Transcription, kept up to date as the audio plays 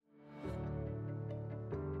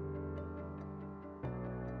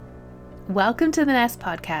Welcome to the Nest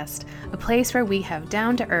Podcast, a place where we have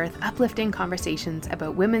down-to-earth, uplifting conversations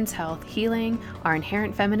about women's health, healing, our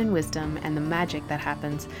inherent feminine wisdom, and the magic that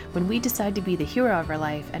happens when we decide to be the hero of our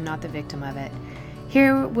life and not the victim of it.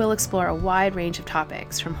 Here, we'll explore a wide range of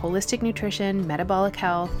topics, from holistic nutrition, metabolic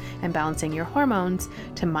health, and balancing your hormones,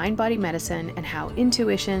 to mind-body medicine and how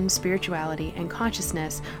intuition, spirituality, and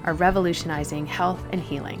consciousness are revolutionizing health and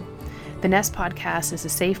healing. The Nest Podcast is a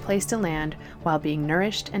safe place to land while being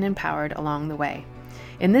nourished and empowered along the way.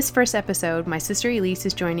 In this first episode, my sister Elise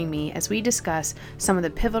is joining me as we discuss some of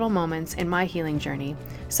the pivotal moments in my healing journey,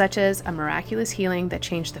 such as a miraculous healing that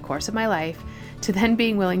changed the course of my life, to then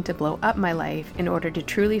being willing to blow up my life in order to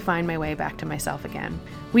truly find my way back to myself again.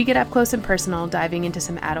 We get up close and personal, diving into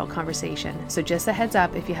some adult conversation, so just a heads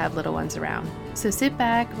up if you have little ones around. So sit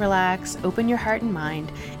back, relax, open your heart and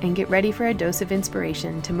mind, and get ready for a dose of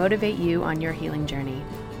inspiration to motivate you on your healing journey.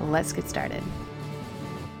 Let's get started.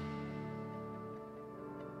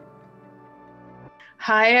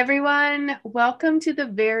 Hi, everyone. Welcome to the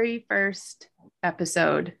very first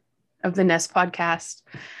episode of the Nest Podcast.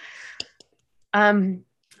 I'm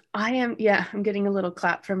getting a little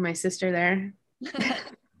clap from my sister there.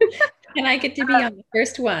 And I get to be on the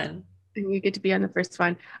first one. And you get to be on the first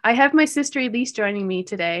one. I have my sister Elise joining me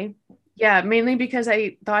today. Yeah, mainly because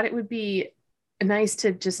I thought it would be nice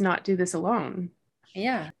to just not do this alone.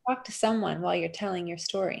 Yeah, talk to someone while you're telling your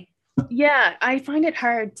story. Yeah, I find it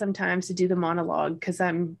hard sometimes to do the monologue because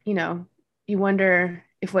you wonder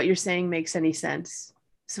if what you're saying makes any sense.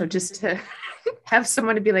 So just to have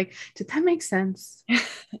someone to be like, did that make sense?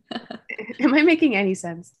 Am I making any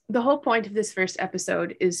sense? The whole point of this first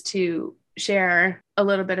episode is to share a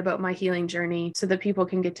little bit about my healing journey so that people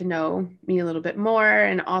can get to know me a little bit more,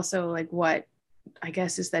 and also like what I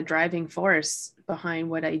guess is that driving force behind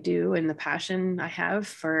what I do and the passion I have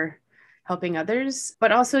for helping others,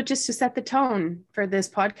 but also just to set the tone for this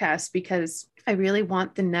podcast, because I really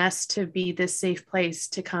want the Nest to be this safe place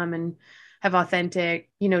to come and have authentic,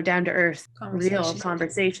 down to earth, real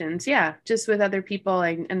conversations. Yeah. Just with other people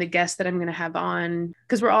and the guests that I'm going to have on,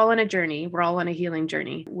 because we're all on a journey. We're all on a healing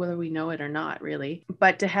journey, whether we know it or not, really.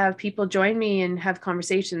 But to have people join me and have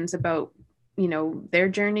conversations about, their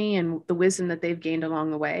journey and the wisdom that they've gained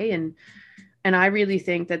along the way. And I really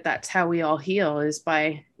think that that's how we all heal, is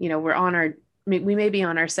by, we may be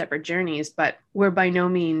on our separate journeys, but we're by no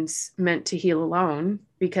means meant to heal alone,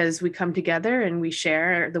 because we come together and we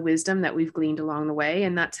share the wisdom that we've gleaned along the way.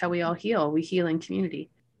 And that's how we all heal. We heal in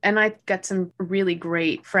community. And I've got some really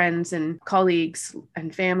great friends and colleagues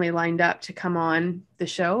and family lined up to come on the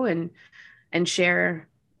show and share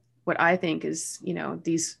what I think is,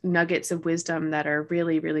 these nuggets of wisdom that are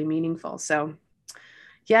really, really meaningful. So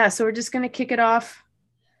yeah, so we're just going to kick it off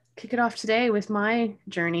today with my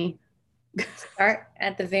journey. Start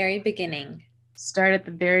at the very beginning.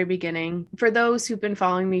 For those who've been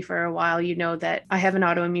following me for a while, you know that I have an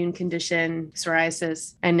autoimmune condition,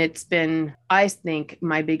 psoriasis, and it's been, I think,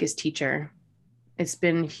 my biggest teacher. It's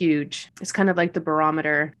been huge. It's kind of like the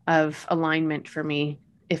barometer of alignment for me,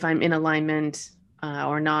 if I'm in alignment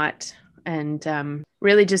or not. And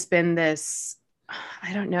really just been this,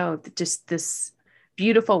 I don't know, just this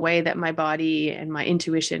beautiful way that my body and my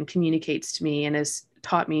intuition communicates to me and has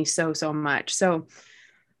taught me so much. So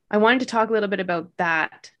I wanted to talk a little bit about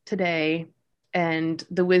that today, and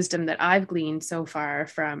the wisdom that I've gleaned so far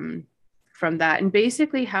from that, and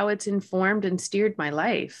basically how it's informed and steered my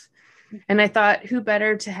life. And I thought, who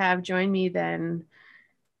better to have join me than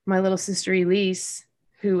my little sister Elise,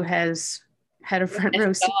 who has had a front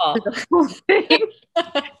row seat to the whole thing.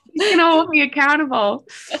 She's gonna hold me accountable.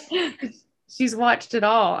 She's watched it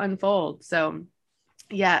all unfold. So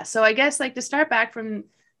yeah. So I guess, like, to start back from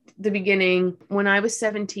the beginning, when I was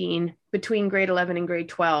 17, between grade 11 and grade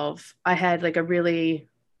 12, I had it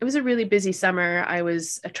was a really busy summer. I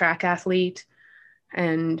was a track athlete,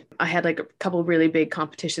 and I had like a couple really big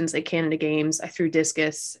competitions, like Canada Games. I threw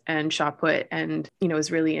discus and shot put, and,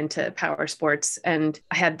 was really into power sports. And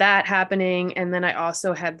I had that happening. And then I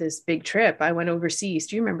also had this big trip. I went overseas.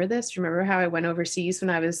 Do you remember this? Do you remember how I went overseas when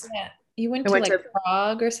I was... Yeah. You went to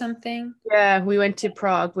Prague or something? Yeah, we went to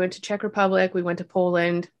Prague. We went to Czech Republic. We went to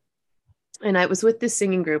Poland. And I was with this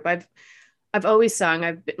singing group. I've always sung.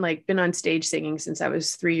 I've been on stage singing since I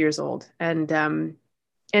was 3 years old. And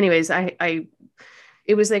anyways,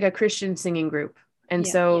 it was like a Christian singing group. And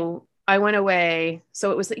so I went away.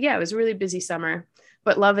 So it was a really busy summer,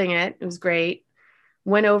 but loving it. It was great.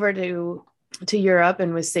 Went over to Europe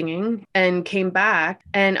and was singing, and came back,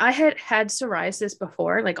 and I had psoriasis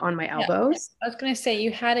before, like on my elbows. I was going to say,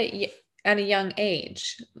 you had it at a young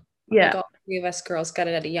age. Yeah. Like all three of us girls got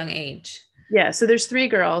it at a young age. Yeah. So there's three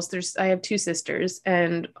girls. I have two sisters,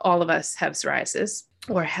 and all of us have psoriasis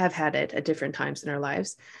or have had it at different times in our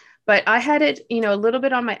lives. But I had it, a little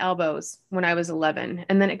bit on my elbows when I was 11,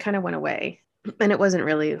 and then it kind of went away. And it wasn't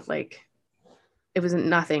really like, it wasn't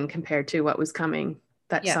nothing compared to what was coming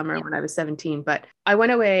that summer when I was 17. But I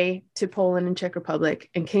went away to Poland and Czech Republic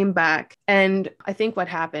and came back. And I think what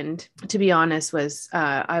happened, to be honest, was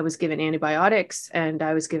I was given antibiotics and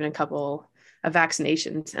I was given a couple of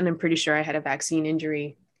vaccinations. And I'm pretty sure I had a vaccine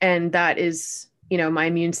injury. And that is, my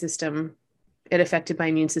immune system. It affected my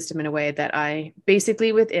immune system in a way that I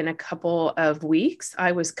basically, within a couple of weeks,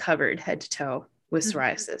 I was covered head to toe with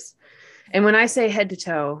psoriasis. And when I say head to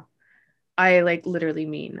toe, I like literally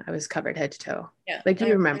mean I was covered head to toe. Yeah. Like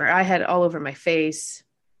you remember, I had all over my face,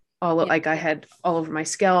 like I had all over my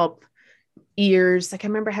scalp, ears. Like I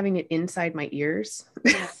remember having it inside my ears.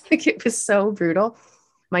 Like it was so brutal.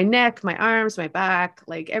 My neck, my arms, my back,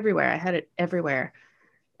 like everywhere. I had it everywhere.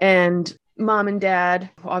 And mom and dad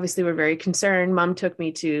obviously were very concerned. Mom took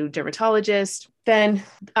me to dermatologist. Then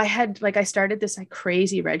I started this like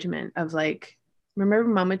crazy regimen of like, remember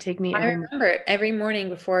mom would take me every morning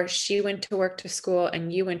before she went to work to school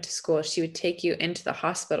and you went to school, she would take you into the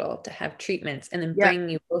hospital to have treatments and then bring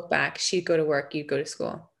you both back. She'd go to work, you'd go to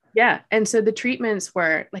school. Yeah. And so the treatments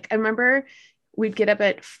were like, I remember we'd get up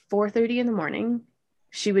at 4:30 in the morning.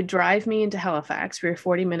 She would drive me into Halifax. We were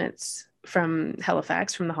 40 minutes from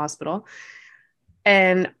Halifax, from the hospital.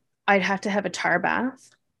 And I'd have to have a tar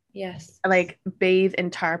bath. Yes. Like bathe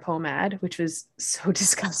in tar pomade, which was so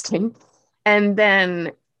disgusting. And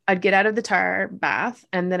then I'd get out of the tar bath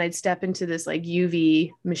and then I'd step into this like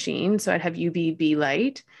UV machine. So I'd have UVB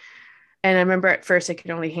light. And I remember at first I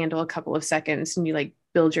could only handle a couple of seconds, and you like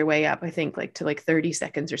build your way up, I think like to like 30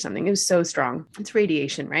 seconds or something. It was so strong. It's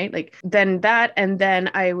radiation, right? Like then that, and then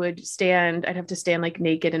I'd have to stand like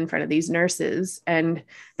naked in front of these nurses, and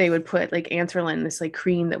they would put like Anthralin, this like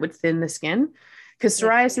cream that would thin the skin. Because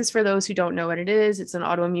psoriasis, for those who don't know what it is, it's an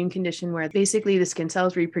autoimmune condition where basically the skin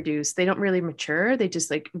cells reproduce. They don't really mature. They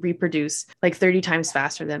just like reproduce like 30 times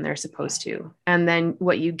faster than they're supposed to. And then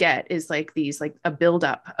what you get is like these, like a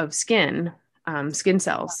buildup of skin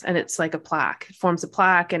cells. And it's like a plaque. It forms a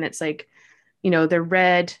plaque, and it's like, they're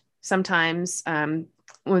red. Sometimes when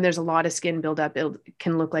there's a lot of skin buildup, it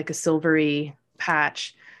can look like a silvery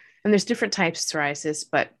patch. And there's different types of psoriasis,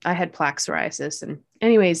 but I had plaque psoriasis. And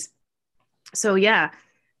anyways, so yeah,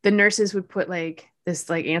 the nurses would put like this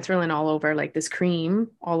like Anthralin all over, like this cream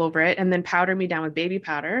all over it, and then powder me down with baby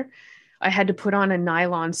powder. I had to put on a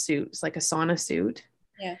nylon suit. It's like a sauna suit.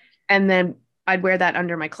 Yeah. And then I'd wear that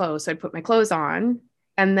under my clothes. So I'd put my clothes on,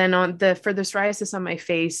 and then for the psoriasis on my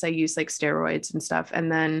face, I use like steroids and stuff,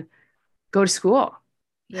 and then go to school.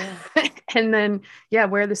 Yeah. And then,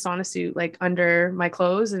 wear the sauna suit like under my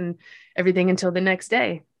clothes and everything until the next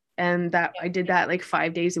day. And I did that like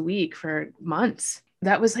 5 days a week for months.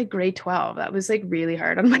 That was like grade 12. That was like really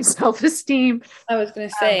hard on my self-esteem. I was going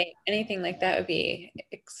to say anything like that would be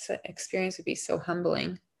experience would be so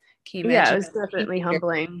humbling. Can you imagine? Yeah, it was definitely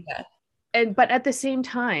humbling. But at the same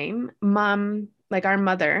time, mom, like our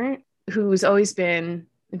mother, who's always been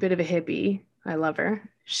a bit of a hippie, I love her.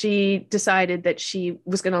 She decided that she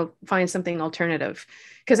was going to find something alternative,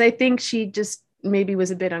 because I think she just maybe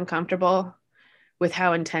was a bit uncomfortable with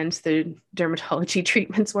how intense the dermatology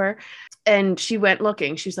treatments were. And she went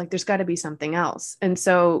looking. She was like, there's got to be something else. And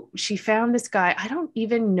so she found this guy. I don't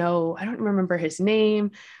remember his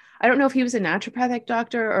name. I don't know if he was a naturopathic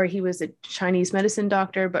doctor or he was a Chinese medicine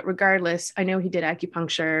doctor, but regardless, I know he did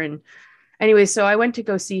acupuncture. And anyway, so I went to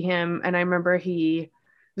go see him, and I remember it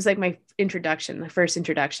was like my first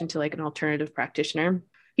introduction to like an alternative practitioner.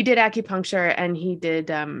 He did acupuncture, and he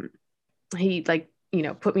did,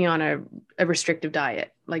 put me on a restrictive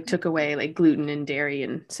diet, like took away like gluten and dairy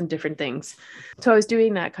and some different things. So I was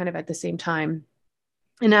doing that kind of at the same time.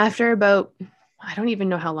 And after about, I don't even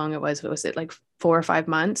know how long it was. Was it like 4 or 5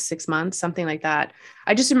 months, 6 months, something like that?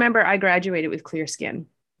 I just remember I graduated with clear skin.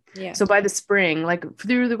 Yeah. So by the spring, like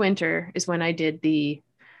through the winter is when I did the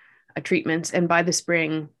treatments. And by the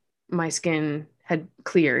spring, my skin had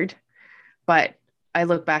cleared. But I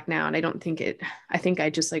look back now and I think I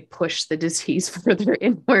just like pushed the disease further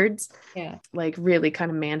inwards. Yeah. Like really kind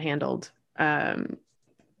of manhandled, didn't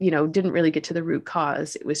really get to the root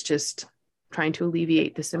cause. It was just trying to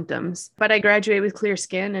alleviate the symptoms. But I graduated with clear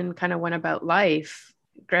skin and kind of went about life,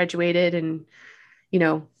 graduated and,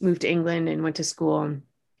 moved to England and went to school and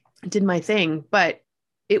did my thing. But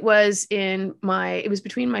it was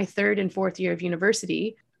between my third and fourth year of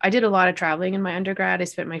university. I did a lot of traveling in my undergrad. I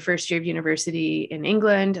spent my first year of university in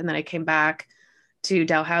England, and then I came back to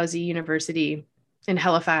Dalhousie University in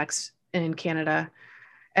Halifax in Canada,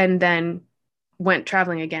 and then went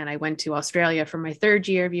traveling again. I went to Australia for my third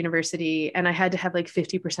year of university, and I had to have like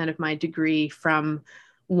 50% of my degree from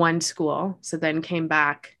one school. So then came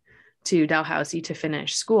back to Dalhousie to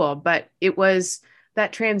finish school. But it was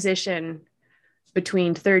that transition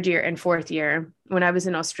between third year and fourth year. When I was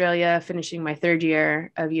in Australia finishing my third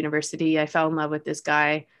year of university, I fell in love with this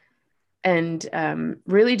guy and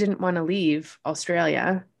really didn't want to leave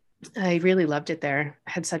Australia. I really loved it there.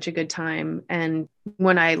 I had such a good time. And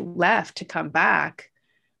when I left to come back,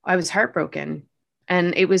 I was heartbroken.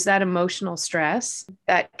 And it was that emotional stress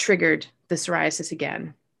that triggered the psoriasis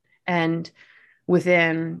again. And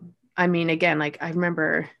within, I mean, again, like I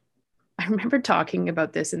remember talking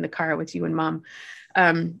about this in the car with you and mom.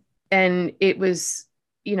 And it was,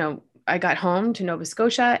 you know, I got home to Nova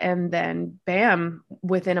Scotia and then bam,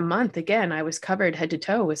 within a month, again, I was covered head to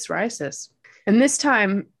toe with psoriasis. And this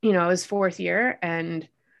time, you know, I was fourth year and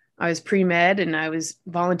I was pre-med and I was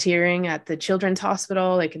volunteering at the children's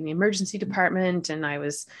hospital, like in the emergency department. And I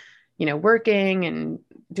was, you know, working and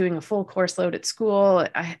doing a full course load at school.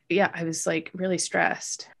 I was like really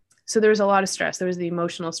stressed. So there was a lot of stress. There was the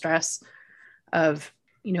emotional stress of,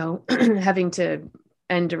 you know, having to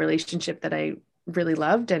end a relationship that I really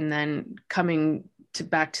loved and then coming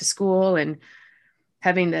back to school and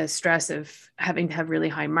having the stress of having to have really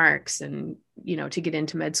high marks and, you know, to get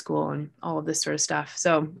into med school and all of this sort of stuff.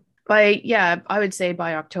 So I would say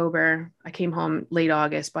by October, I came home late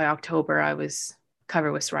August. By October, I was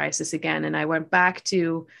covered with psoriasis again. And I went back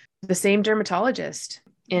to the same dermatologist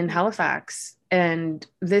in Halifax. And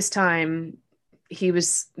this time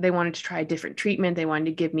they wanted to try a different treatment. They wanted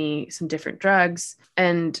to give me some different drugs.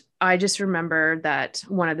 And I just remember that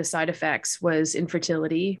one of the side effects was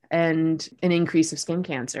infertility and an increase of skin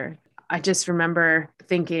cancer. I just remember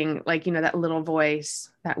thinking, like, you know, that little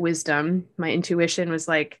voice, that wisdom, my intuition was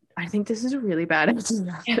like, I think this is a really bad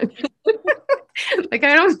idea. Like,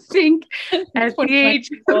 I don't think at the age,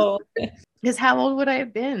 because how old would I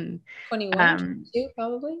have been? 21,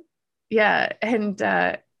 probably. Yeah. And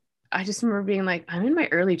I just remember being like, I'm in my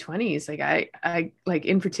early 20s. Like I like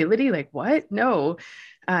infertility, like what? No.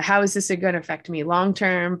 How is this going to affect me long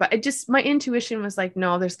term? But my intuition was like,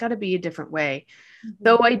 no, there's got to be a different way. Mm-hmm.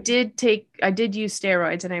 Though I did use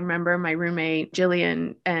steroids. And I remember my roommate,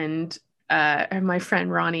 Jillian, and my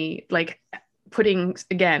friend, Ronnie, like putting,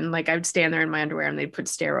 again, like I would stand there in my underwear and they'd put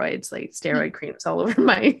steroids, like steroid creams all over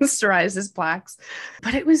my psoriasis plaques,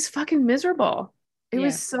 but it was fucking miserable. It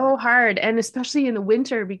was so hard. And especially in the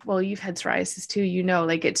winter, well, you've had psoriasis too, you know,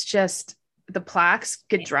 like it's just the plaques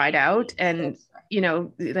get dried out and, you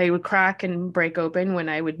know, they would crack and break open when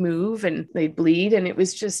I would move and they'd bleed. And it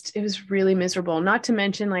was really miserable, not to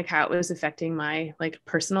mention like how it was affecting my like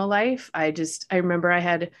personal life. I remember I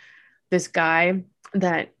had this guy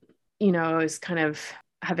that, you know, I was kind of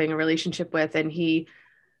having a relationship with, and he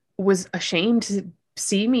was ashamed to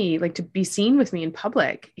see me, like to be seen with me in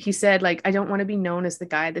public. He said, like, I don't want to be known as the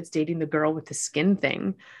guy that's dating the girl with the skin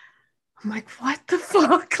thing. I'm like, what the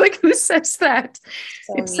fuck? Like, who says that?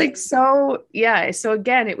 So it's mean. Like, so, yeah. So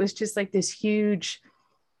again, it was just like this huge,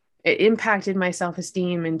 it impacted my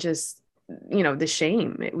self-esteem and just, you know, the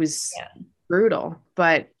shame. It was brutal.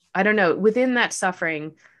 But I don't know, within that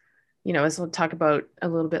suffering, you know, as we'll talk about a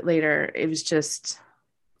little bit later, it was just,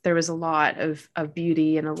 there was a lot of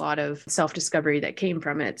beauty and a lot of self-discovery that came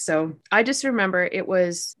from it. So I just remember it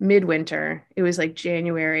was midwinter. It was like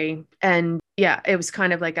January. And yeah, it was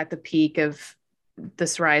kind of like at the peak of the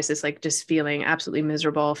psoriasis, like just feeling absolutely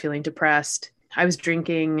miserable, feeling depressed. I was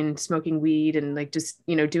drinking and smoking weed and like just,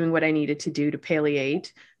 you know, doing what I needed to do to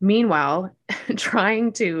palliate. Meanwhile,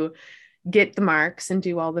 trying to get the marks and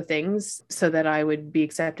do all the things so that I would be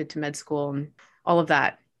accepted to med school and all of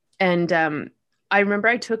that. And I remember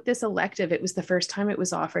I took this elective. It was the first time it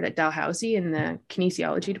was offered at Dalhousie in the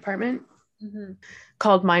kinesiology department,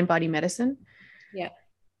 called Mind Body Medicine. Yeah.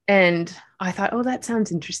 And I thought, oh, that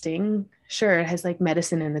sounds interesting. Sure, it has like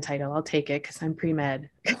medicine in the title. I'll take it because I'm pre-med.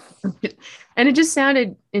 And it just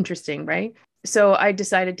sounded interesting, right? So I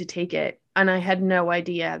decided to take it. And I had no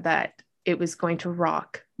idea that it was going to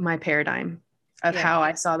rock my paradigm of how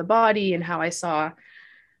I saw the body and how I saw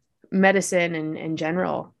medicine and in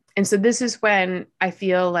general. And so this is when I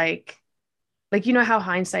feel like, you know, how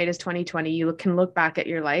hindsight is 2020, you can look back at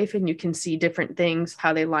your life and you can see different things,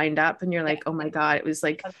 how they lined up. And you're like, oh my God, it was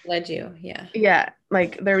like, led you. Yeah. Yeah.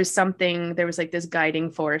 Like there was like this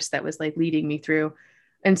guiding force that was like leading me through.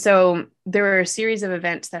 And so there were a series of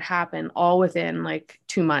events that happened all within like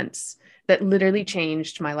 2 months that literally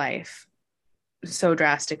changed my life so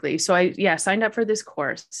drastically. So I signed up for this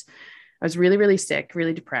course. I was really, really sick,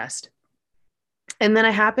 really depressed. And then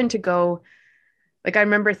I happened to go, like, I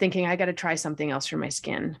remember thinking, I got to try something else for my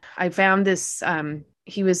skin. I found this,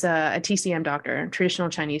 he was a TCM doctor, traditional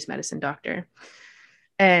Chinese medicine doctor.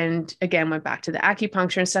 And again, went back to the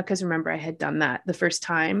acupuncture and stuff because remember, I had done that the first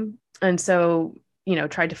time. And so,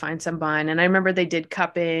 tried to find someone. And I remember they did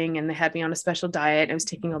cupping and they had me on a special diet. I was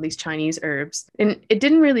taking all these Chinese herbs and it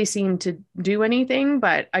didn't really seem to do anything,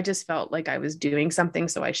 but I just felt like I was doing something.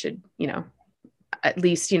 So I should, at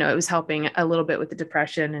least, it was helping a little bit with the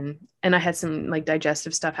depression and I had some like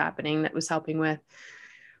digestive stuff happening that was helping with,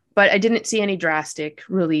 but I didn't see any drastic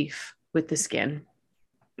relief with the skin,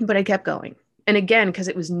 but I kept going. And again, because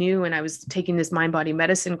it was new and I was taking this mind body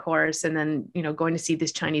medicine course and then, going to see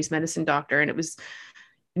this Chinese medicine doctor, and it was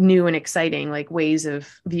new and exciting, like ways of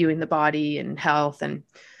viewing the body and health.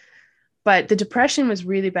 But the depression was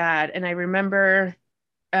really bad. And I remember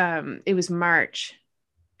it was March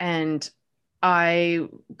and I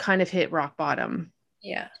kind of hit rock bottom.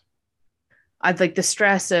 Yeah. I'd like the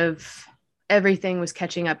stress of everything was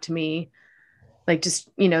catching up to me, like just,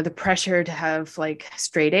 the pressure to have like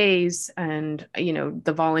straight A's and,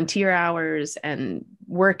 the volunteer hours and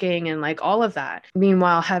working and like all of that.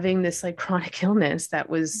 Meanwhile, having this like chronic illness that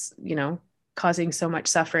was, causing so much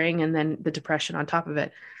suffering and then the depression on top of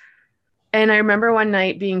it. And I remember one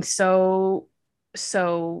night being so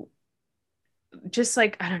just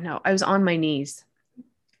like, I don't know, I was on my knees.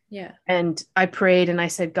 Yeah. And I prayed and I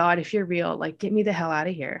said, God, if you're real, like, get me the hell out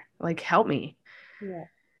of here. Like, help me. Yeah.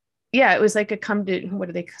 Yeah. It was like what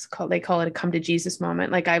do they call? They call it a come to Jesus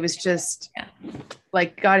moment. Like I was just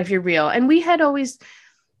like, God, if you're real. And we had always,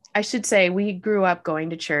 I should say, we grew up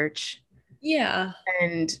going to church. Yeah.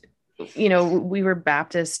 And, we were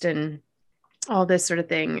Baptist and all this sort of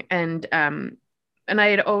thing. And I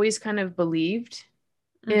had always kind of believed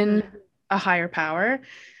in a higher power.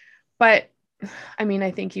 But I mean,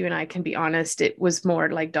 I think you and I can be honest, it was more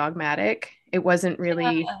like dogmatic. It wasn't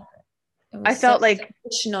really, It was I felt so like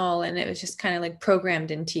traditional and it was just kind of like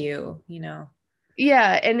programmed into you,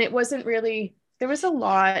 Yeah. And it wasn't really, there was a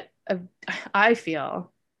lot of, I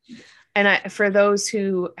feel, and for those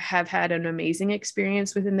who have had an amazing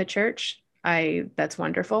experience within the church, that's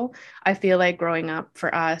wonderful. I feel like growing up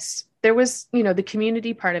for us, there was, the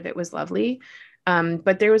community part of it was lovely.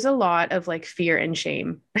 But there was a lot of like fear and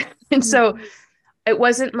shame. And so it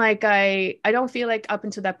wasn't like I don't feel like up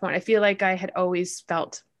until that point, I feel like I had always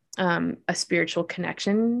felt a spiritual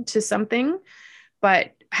connection to something,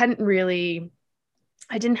 but I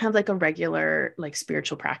didn't have like a regular like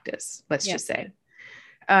spiritual practice, let's just say,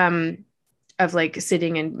 of like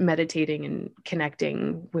sitting and meditating and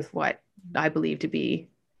connecting with what I believe to be,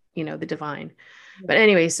 the divine. But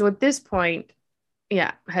anyway, so at this point,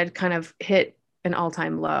 I had kind of hit an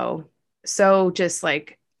all-time low. So just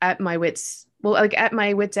like at my wits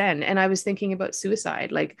end. And I was thinking about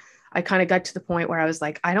suicide. Like I kind of got to the point where I was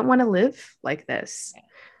like, I don't want to live like this.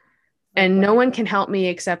 And no one can help me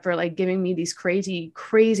except for like giving me these crazy,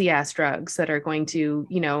 crazy ass drugs that are going to,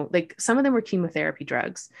 like some of them were chemotherapy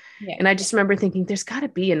drugs. Yeah. And I just remember thinking there's got to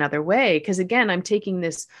be another way. Cause again, I'm taking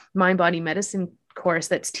this mind body medicine course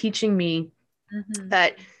that's teaching me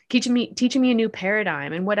teaching me a new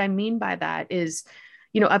paradigm. And what I mean by that is,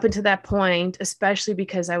 up until that point, especially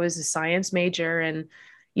because I was a science major and,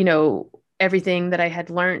 everything that I had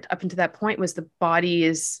learned up until that point was the body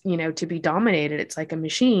is, to be dominated. It's like a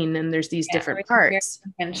machine and there's these different parts.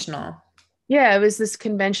 Conventional. Yeah. It was this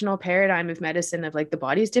conventional paradigm of medicine of like the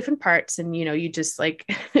body's different parts. And, you just like,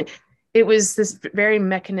 it was this very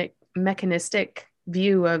mechanistic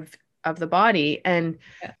view of the body. And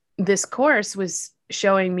this course was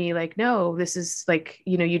showing me like, no, this is like,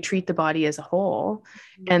 you treat the body as a whole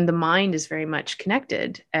and the mind is very much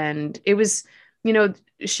connected. And it was,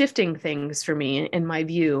 shifting things for me in my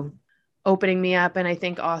view, opening me up. And I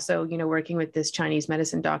think also, working with this Chinese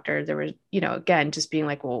medicine doctor, there was, again, just being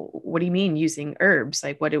like, well, what do you mean using herbs?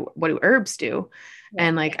 Like what do herbs do? Yeah.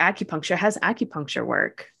 And like acupuncture has acupuncture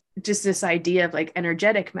work, just this idea of like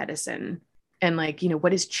energetic medicine. And like,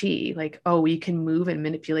 what is chi? Like, oh, you can move and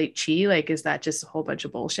manipulate chi. Like, is that just a whole bunch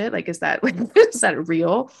of bullshit? Like, is that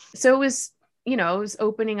real? So it was, it was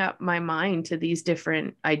opening up my mind to these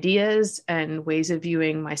different ideas and ways of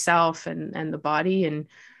viewing myself and the body and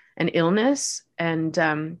illness. And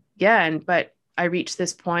but I reached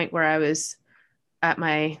this point where I was at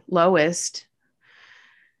my lowest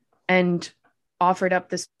and offered up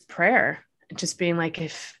this prayer, just being like,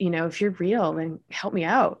 if you're real, then help me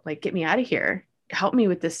out, like get me out of here, help me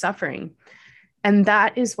with this suffering. And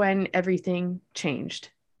that is when everything changed.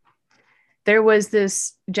 There was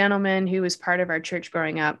this gentleman who was part of our church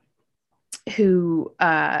growing up who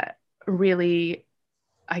really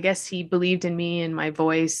I guess he believed in me and my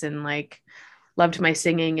voice and like loved my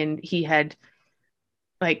singing. And he had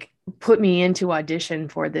like put me into audition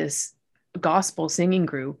for this gospel singing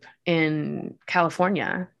group in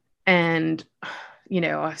California. And,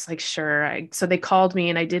 I was like, sure. So they called me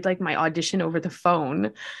and I did like my audition over the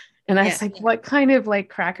phone. And I was like, what kind of like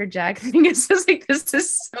crackerjack thing is this? Like, this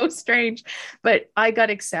is so strange. But I got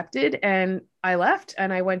accepted and I left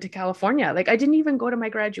and I went to California. Like, I didn't even go to my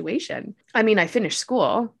graduation. I mean, I finished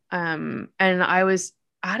school and I was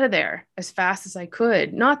out of there as fast as I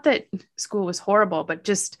could. Not that school was horrible, but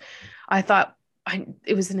just I thought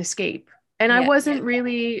it was an escape. And I wasn't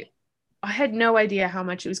really, I had no idea how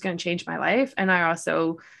much it was going to change my life. And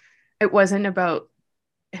it wasn't about,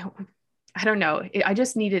 I don't know. I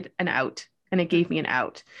just needed an out and it gave me an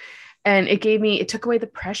out. And it took away the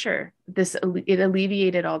pressure. It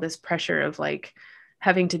alleviated all this pressure of like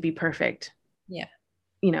having to be perfect. Yeah.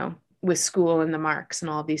 With school and the marks and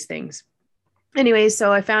all these things. Anyway,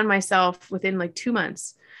 so I found myself within like 2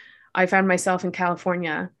 months, I found myself in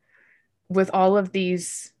California with all of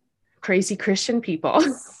these crazy Christian people.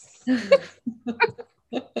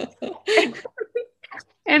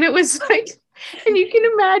 And it was like, and you can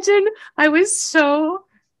imagine I was so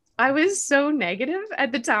negative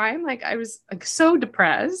at the time. Like I was like so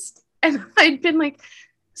depressed and I'd been like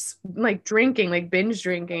drinking, like binge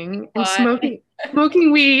drinking and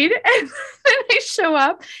smoking weed. And then I show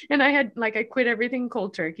up and I quit everything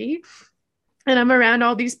cold turkey. And I'm around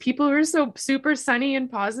all these people who are so super sunny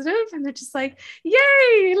and positive, and they're just like,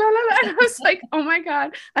 yay, la la la. And I was like, oh my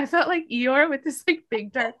God. I felt like Eeyore with this like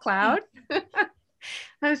big dark cloud.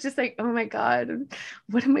 I was just like, oh my God,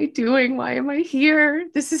 what am I doing? Why am I here?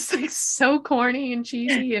 This is like so corny and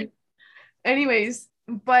cheesy. And anyways,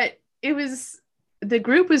 but the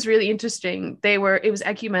group was really interesting. It was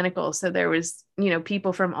ecumenical. So there was,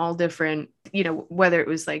 people from all different, whether it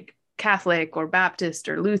was like Catholic or Baptist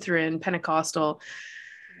or Lutheran, Pentecostal,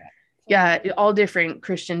 all different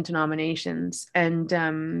Christian denominations. And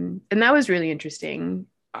that was really interesting.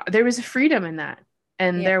 There was a freedom in that.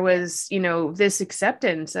 And there was, this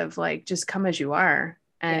acceptance of like, just come as you are.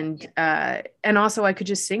 And also I could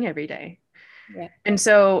just sing every day. Yeah. And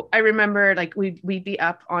so I remember like we'd be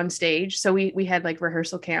up on stage. So we had like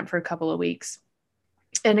rehearsal camp for a couple of weeks.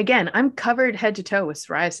 And again, I'm covered head to toe with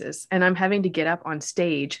psoriasis and I'm having to get up on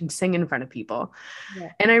stage and sing in front of people.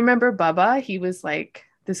 Yeah. And I remember Bubba, he was like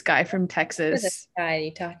this guy from Texas. This guy,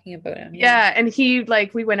 you talking about him? Yeah. And he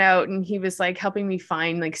like, we went out and he was like helping me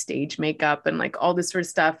find like stage makeup and like all this sort of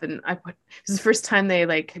stuff. And it was the first time they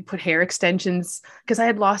like put hair extensions because I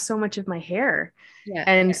had lost so much of my hair. Yeah.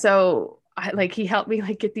 And so he helped me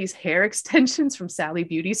like get these hair extensions from Sally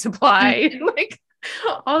Beauty Supply. Like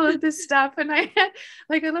all of this stuff. And I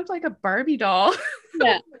looked like a Barbie doll.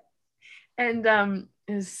 Yeah. And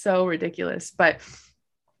it was so ridiculous. But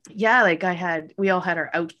yeah, like we all had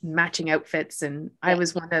our matching outfits and I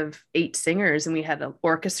was one of 8 singers and we had an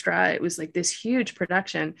orchestra. It was like this huge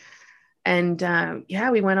production. And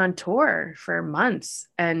we went on tour for months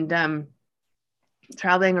and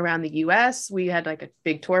traveling around the US. We had like a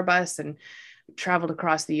big tour bus and traveled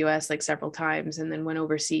across the US like several times and then went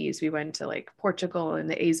overseas. We went to like Portugal and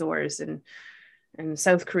the Azores and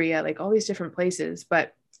South Korea, like all these different places.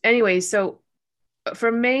 But anyway, so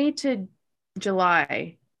from May to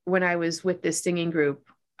July, when I was with this singing group,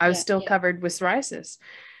 I was still covered with psoriasis.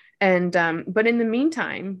 And but in the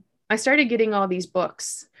meantime, I started getting all these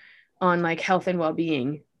books on like health and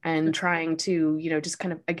well-being and trying to, just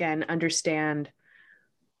kind of again understand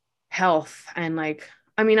health. And like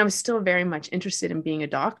I mean, I was still very much interested in being a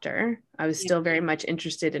doctor. I was still very much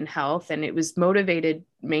interested in health, and it was motivated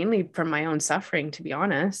mainly from my own suffering, to be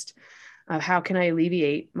honest. How can I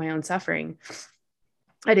alleviate my own suffering?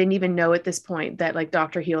 I didn't even know at this point that like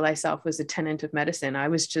Dr. Heal Thyself was a tenet of medicine.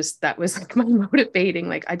 That was like my motivating,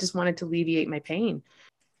 like I just wanted to alleviate my pain.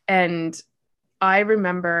 And I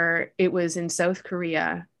remember it was in South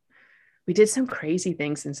Korea. We did some crazy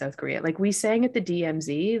things in South Korea. Like we sang at the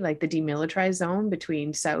DMZ, like the demilitarized zone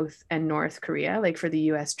between South and North Korea, like for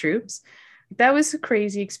the US troops. That was a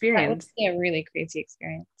crazy experience. That was a really crazy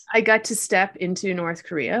experience. I got to step into North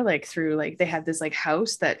Korea, like through like, they had this like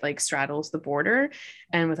house that like straddles the border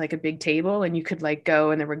and with like a big table, and you could like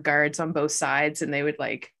go and there were guards on both sides and they would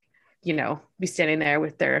like, be standing there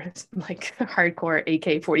with their like hardcore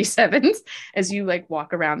AK-47s as you like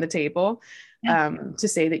walk around the table. To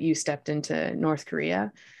say that you stepped into North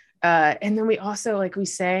Korea. And then we also we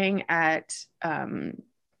sang at an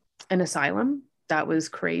asylum. That was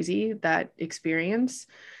crazy, that experience.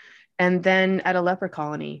 And then at a leper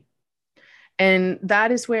colony. And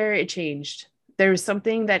that is where it changed. There was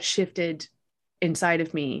something that shifted inside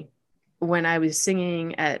of me when I was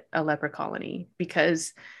singing at a leper colony,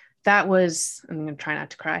 because that was, I'm going to try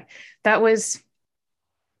not to cry. That was,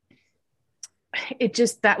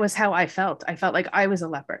 that was how I felt. I felt like I was a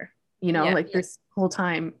leper, this whole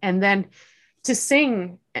time. And then to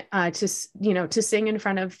sing, to sing in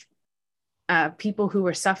front of people who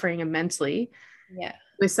were suffering immensely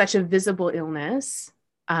with such a visible illness,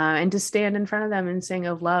 and to stand in front of them and sing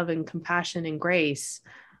of love and compassion and grace,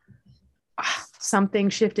 something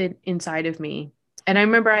shifted inside of me. And I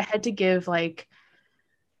remember I had to give, like,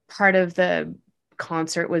 part of the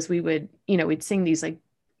concert was we'd sing these like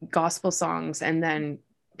gospel songs, and then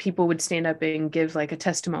people would stand up and give like a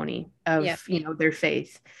testimony of, their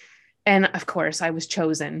faith. And of course I was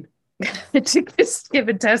chosen to just give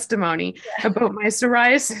a testimony about my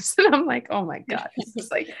psoriasis. And I'm like, oh my God, this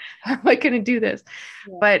is like, how am I going to do this?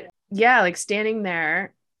 But like standing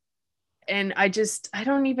there, and I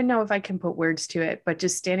don't even know if I can put words to it, but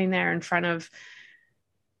just standing there in front of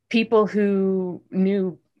people who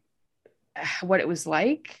knew what it was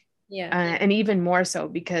like. And even more so,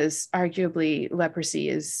 because arguably leprosy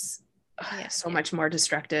is so much more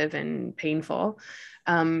destructive and painful.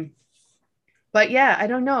 But I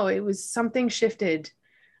don't know. It was something shifted,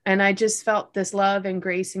 and I just felt this love and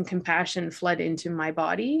grace and compassion flood into my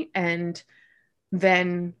body. And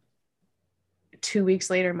then 2 weeks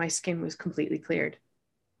later, my skin was completely cleared.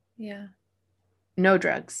 No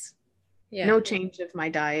drugs, no change of my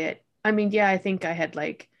diet. I mean, I think I had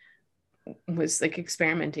was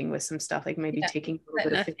experimenting with some stuff, like maybe taking a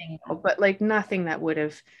little bit of thing, but like nothing that would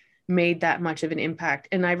have made that much of an impact.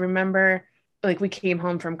 And I remember we came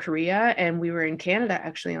home from Korea, and we were in Canada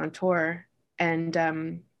actually on tour.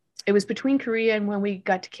 And it was between Korea and when we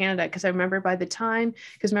got to Canada, because I remember by the time,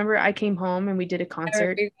 because remember I came home and we did a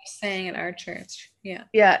concert. We were sang at our church.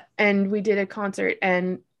 And we did a concert,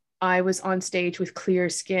 and I was on stage with clear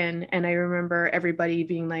skin, and I remember everybody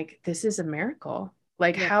being like, this is a miracle.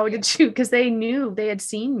 Like, how did you, because they knew, they had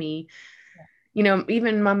seen me,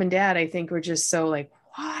 even mom and dad, I think, were just so like,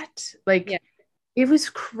 what? It was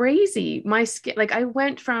crazy. My skin, I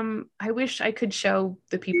went from, I wish I could show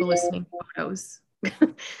the people listening photos,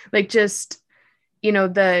 just,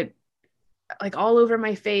 all over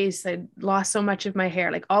my face. I lost so much of my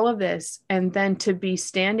hair, all of this. And then to be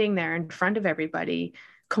standing there in front of everybody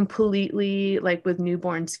completely with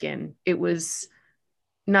newborn skin, it was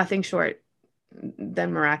nothing short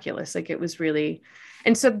than miraculous. It was really,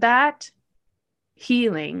 and so that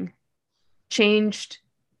healing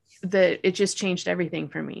it just changed everything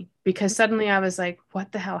for me, because suddenly I was like,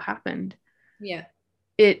 what the hell happened?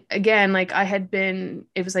 It again,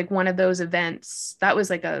 it was one of those events that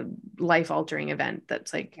was a life-altering event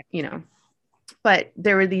that's but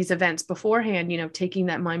there were these events beforehand, taking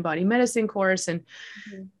that mind-body medicine course and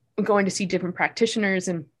going to see different practitioners,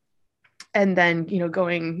 and then,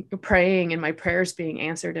 going, praying, and my prayers being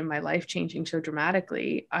answered and my life changing so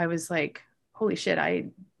dramatically. I was like, holy shit, I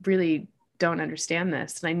really don't understand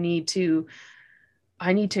this. And I need to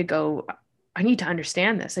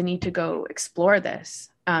understand this. I need to go explore this.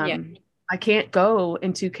 I can't go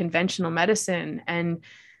into conventional medicine and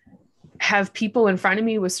have people in front of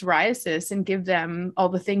me with psoriasis and give them all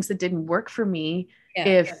the things that didn't work for me.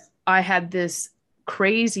 If I had this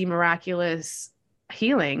crazy, miraculous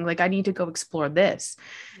healing, I need to go explore this.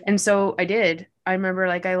 And so I did. I remember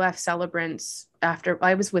I left Celebrants after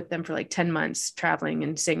I was with them for 10 months traveling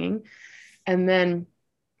and singing. And then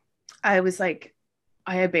I was I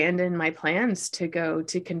abandoned my plans to go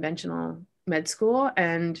to conventional med school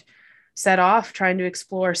and set off trying to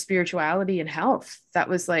explore spirituality and health. That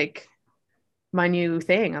was my new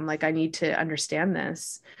thing. I'm I need to understand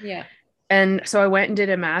this. And so I went and did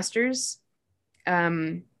a master's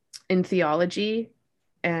in theology.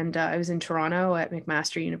 And I was in Toronto at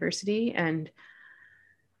McMaster University. And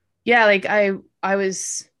I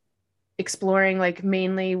was exploring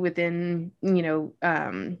mainly within,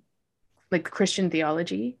 Christian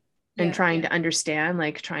theology, and trying to understand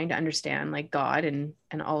God and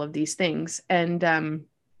all of these things. And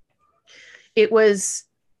it was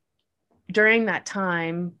during that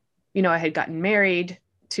time, I had gotten married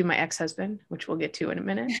to my ex-husband, which we'll get to in a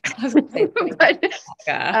minute. But,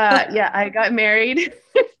 I got married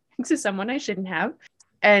to someone I shouldn't have.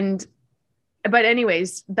 But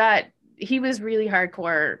anyways, that he was really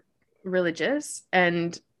hardcore religious,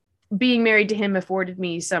 and being married to him afforded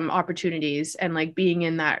me some opportunities, and being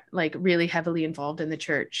in that, really heavily involved in the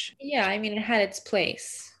church. I mean, it had its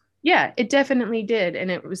place. Yeah, it definitely did. And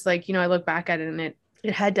it was I look back at it, and it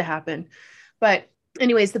had to happen. But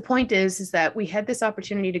anyways, the point is that we had this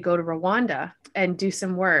opportunity to go to Rwanda and do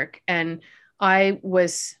some work. And I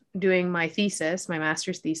was doing my thesis, my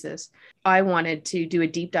master's thesis, I wanted to do a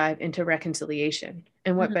deep dive into reconciliation.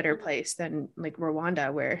 And what better place than like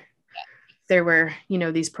Rwanda, where there were,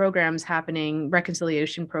 these programs happening,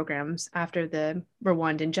 reconciliation programs after the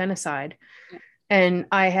Rwandan genocide. And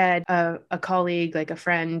I had a colleague, like a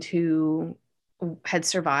friend who had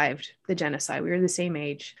survived the genocide. We were the same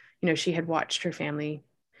age. She had watched her family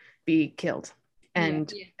be killed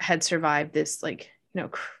and had survived this, like,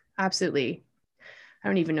 absolutely, I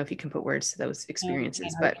don't even know if you can put words to those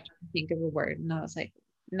experiences, but think of a word. And I was like,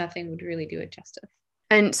 nothing would really do it justice.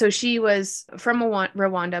 And so she was from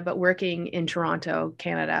Rwanda, but working in Toronto,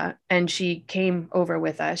 Canada. And she came over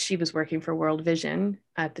with us. She was working for World Vision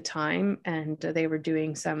at the time, and they were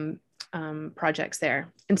doing some projects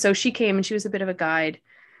there. And so she came and she was a bit of a guide.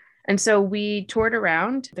 And so we toured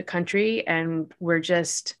around the country and we're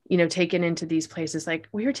just, taken into these places. Like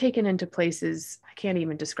we were taken into places, I can't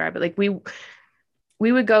even describe it. Like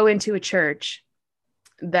we would go into a church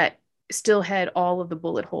that still had all of the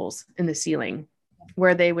bullet holes in the ceiling,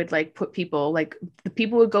 where they would like put people, like the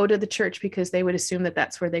people would go to the church because they would assume that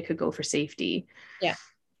that's where they could go for safety. Yeah.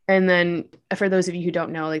 And then for those of you who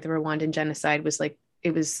don't know, like the Rwandan genocide was like,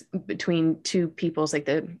 it was between two peoples, like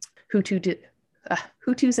the Hutus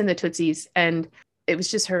and the Tutsis. And it was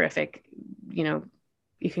just horrific. You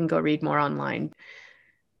can go read more online.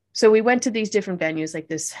 So we went to these different venues, like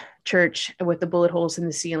this church with the bullet holes in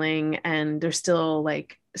the ceiling, and there's still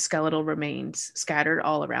like skeletal remains scattered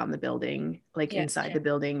all around the building, like inside the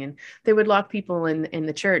building. And they would lock people in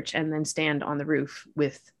the church and then stand on the roof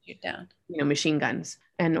with, machine guns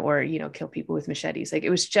or kill people with machetes. Like it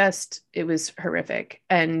was horrific.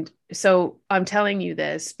 And so I'm telling you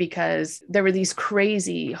this because there were these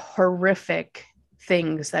crazy, horrific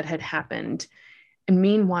things that had happened. And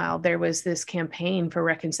meanwhile, there was this campaign for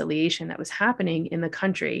reconciliation that was happening in the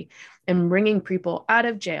country and bringing people out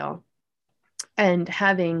of jail and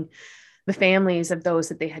having the families of those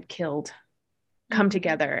that they had killed come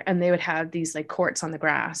together, and they would have these like courts on the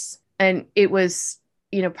grass. And it was,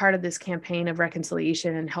 part of this campaign of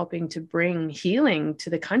reconciliation and helping to bring healing to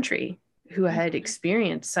the country who had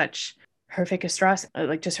experienced such horrific atrocities,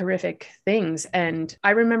 like just horrific things. And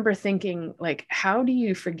I remember thinking, like, how do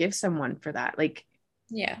you forgive someone for that? Like,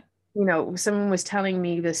 someone was telling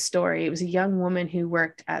me this story. It was a young woman who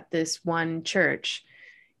worked at this one church,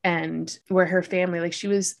 and where her family, like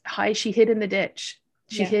she hid in the ditch.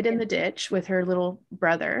 She hid in the ditch with her little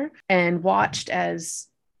brother and watched as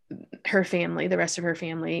her family, the rest of her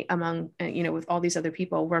family, among, with all these other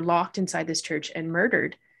people, were locked inside this church and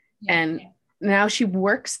murdered. Now she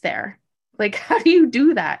works there. Like, how do you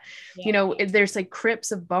do that? There's like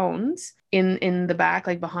crypts of bones in the back,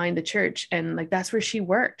 like behind the church. And like, that's where she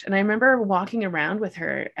worked. And I remember walking around with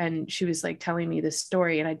her and she was like telling me this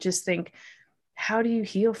story. And I just think, how do you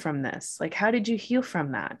heal from this? Like, how did you heal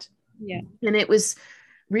from that? Yeah. And it was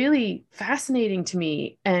really fascinating to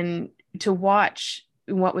me, and to watch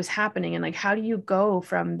what was happening. And like, how do you go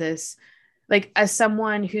from this, like, as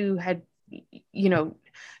someone who had,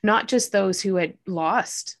 not just those who had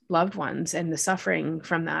lost loved ones and the suffering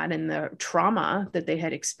from that and the trauma that they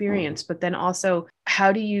had experienced, but then also,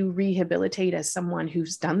 how do you rehabilitate as someone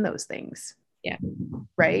who's done those things? Yeah.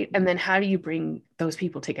 Right. And then how do you bring those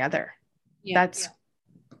people together? That's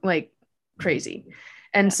like crazy.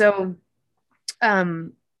 And so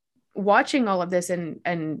watching all of this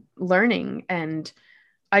and learning, and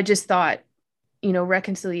I just thought,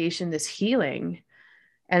 reconciliation, this healing,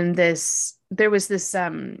 and there was this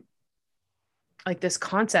like this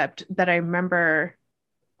concept that I remember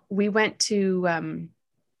we went to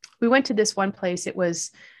this one place. It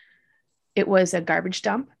was a garbage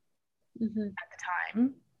dump at the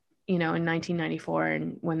time, in 1994,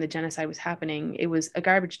 and when the genocide was happening, it was a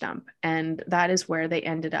garbage dump. And that is where they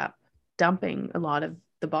ended up dumping a lot of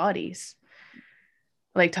the bodies.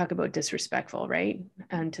 Like, talk about disrespectful, right?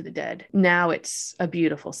 And to the dead. Now it's a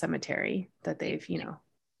beautiful cemetery that they've,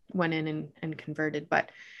 went in and converted.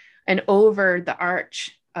 And over the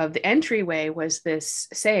arch of the entryway was this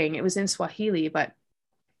saying. It was in Swahili, but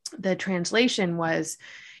the translation was,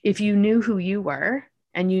 if you knew who you were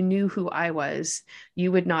and you knew who I was,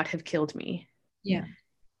 you would not have killed me. Yeah.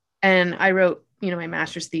 And I wrote, my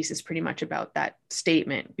master's thesis pretty much about that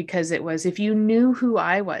statement, because it was, if you knew who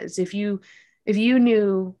I was, if you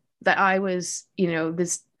knew that I was,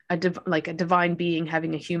 a divine being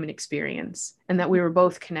having a human experience, and that we were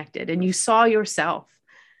both connected, and you saw yourself,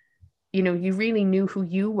 you really knew who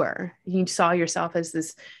you were, you saw yourself as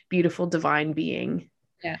this beautiful divine being.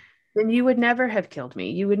 Yeah. Then you would never have killed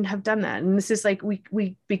me. You wouldn't have done that. And this is like,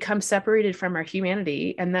 we become separated from our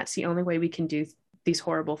humanity, and that's the only way we can do these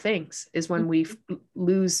horrible things, is when we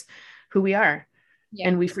lose who we are. Yeah.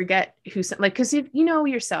 And we forget who's like, because if you know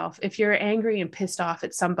yourself, if you're angry and pissed off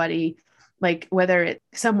at somebody, like whether it's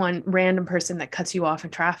someone random person that cuts you off in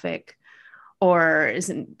traffic or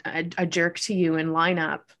isn't a jerk to you in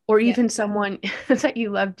lineup, or even someone that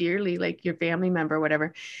you love dearly, like your family member,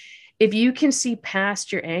 whatever, if you can see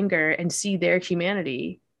past your anger and see their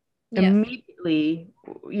humanity, immediately,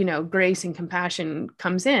 you know, grace and compassion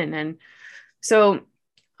comes in. And so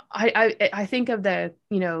I think of the,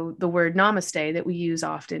 you know, the word namaste that we use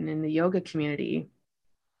often in the yoga community.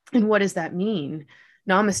 And what does that mean?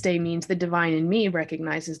 Namaste means the divine in me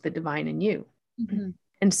recognizes the divine in you. Mm-hmm.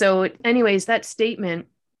 And so anyways, that statement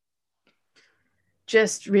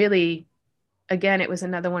just really, again, it was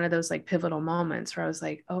another one of those like pivotal moments where I was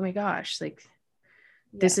like, oh my gosh, like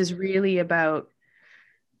this is really about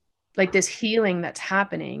like this healing that's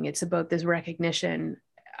happening. It's about this recognition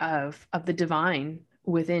of the divine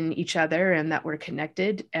within each other, and that we're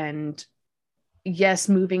connected, and yes,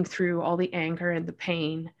 moving through all the anger and the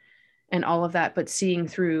pain and all of that, but seeing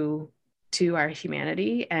through to our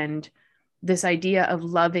humanity and this idea of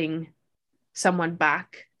loving someone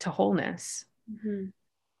back to wholeness. Mm-hmm.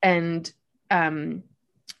 And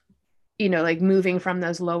you know, like moving from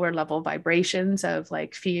those lower level vibrations of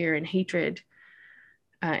like fear and hatred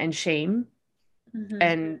and shame,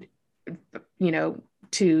 and you know,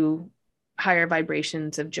 to higher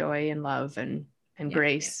vibrations of joy and love and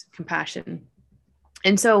grace, compassion.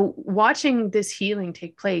 And so watching this healing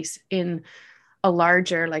take place in a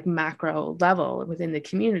larger like macro level within the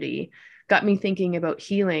community got me thinking about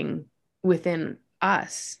healing within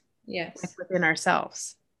us, like within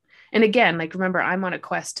ourselves. And again, like, remember, I'm on a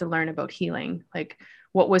quest to learn about healing. Like,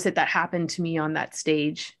 what was it that happened to me on that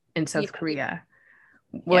stage in South Korea?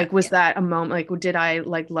 Like, was that a moment, like, did I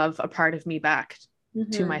like love a part of me back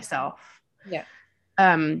to myself?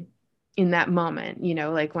 In that moment, you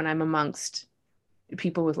know, like when I'm amongst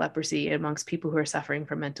people with leprosy, amongst people who are suffering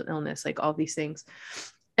from mental illness, like all these things.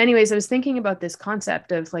 Anyways, I was thinking about this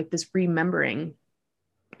concept of like this remembering,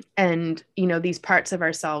 and, you know, these parts of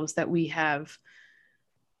ourselves that we have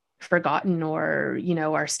forgotten, or, you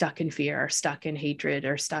know, are stuck in fear, are stuck in hatred,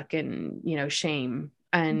 or stuck in, you know, shame.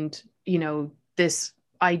 And, you know, this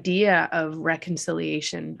idea of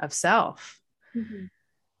reconciliation of self.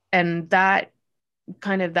 And that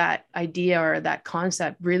kind of, that idea or that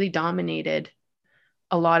concept really dominated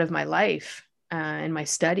a lot of my life and my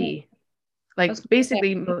study. Like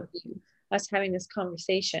basically us having this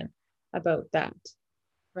conversation about that.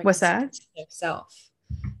 What's that? Self.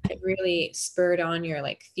 It really spurred on your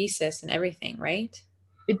like thesis and everything, right?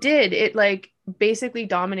 It did. It like basically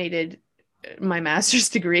dominated my master's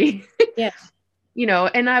degree. Yeah. You know,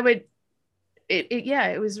 and I would,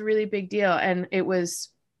 it was a really big deal. And it was,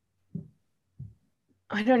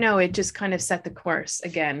 I don't know, it just kind of set the course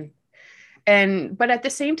again. But at the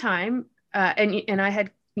same time, and I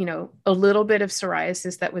had, you know, a little bit of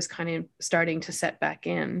psoriasis that was kind of starting to set back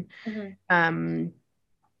in. And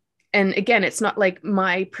again, it's not like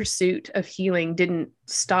my pursuit of healing didn't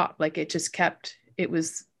stop. Like it just kept, it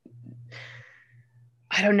was,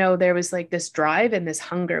 I don't know, there was like this drive and this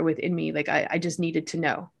hunger within me. Like I just needed to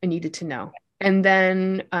know. I needed to know. And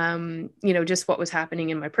then, you know, just what was happening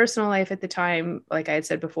in my personal life at the time, like I had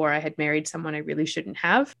said before, I had married someone I really shouldn't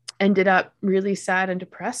have, ended up really sad and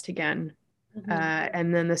depressed again.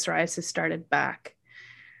 And then the psoriasis started back.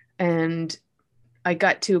 And I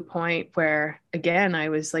got to a point where, again, I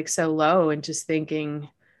was like so low and just thinking,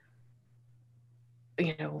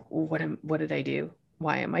 you know, what did I do?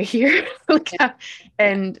 Why am I here?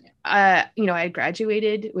 And, you know, I had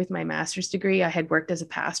graduated with my master's degree. I had worked as a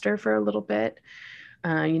pastor for a little bit,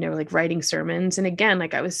 you know, like writing sermons. And again,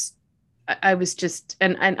 like I was just,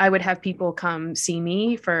 and I would have people come see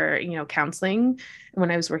me for, you know, counseling when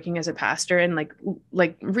I was working as a pastor, and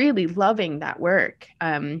like really loving that work.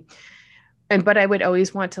 But I would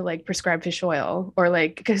always want to like prescribe fish oil, or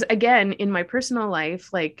like, because again, in my personal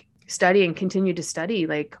life, like continue to study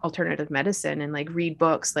like alternative medicine and like read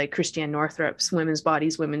books like Christiane Northrup's Women's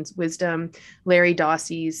Bodies, Women's Wisdom, Larry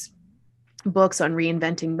Dossey's books on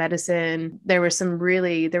reinventing medicine. There was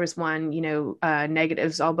one, you know,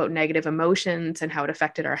 negatives, all about negative emotions and how it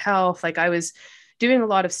affected our health. Like I was doing a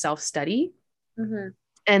lot of self-study.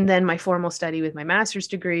 And then my formal study with my master's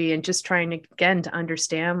degree, and just trying to, again, to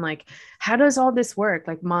understand like, how does all this work?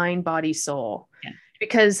 Like mind, body, soul.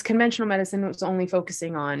 Because conventional medicine was only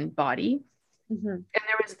focusing on body. And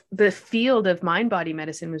there was the field of mind body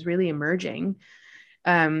medicine was really emerging.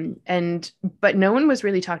 But no one was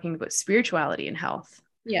really talking about spirituality and health.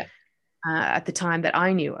 At the time that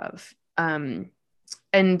I knew of. And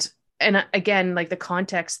and again, like the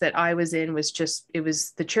context that I was in was just, it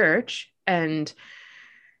was the church. And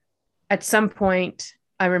at some point,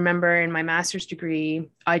 I remember in my master's degree,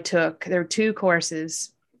 there were two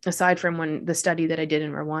courses aside from the study that I did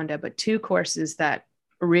in Rwanda, but two courses that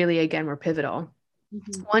really, again, were pivotal.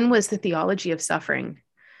 Mm-hmm. One was the theology of suffering.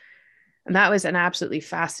 And that was an absolutely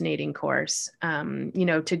fascinating course,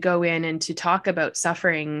 to go in and to talk about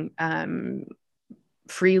suffering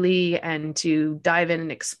freely and to dive in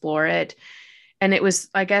and explore it. And it was,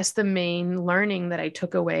 I guess, the main learning that I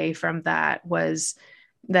took away from that was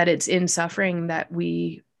that it's in suffering that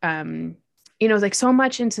we, like so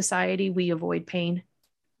much in society, we avoid pain.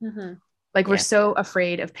 Mm-hmm. Like we're so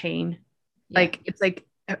afraid of pain. Yeah. Like, it's like,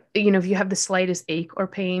 if you have the slightest ache or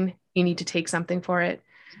pain, you need to take something for it.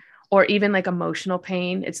 Or even like emotional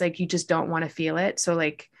pain, it's like you just don't want to feel it. So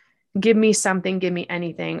like, give me something, give me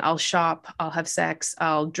anything. I'll shop, I'll have sex,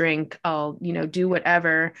 I'll drink, I'll, do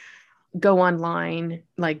whatever, go online,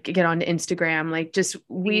 like get onto Instagram, like just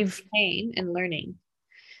we've pain and learning.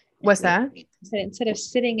 What's that? So instead of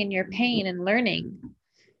sitting in your pain and learning,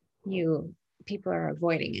 people are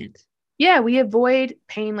avoiding it. Yeah, we avoid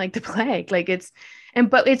pain like the plague. Like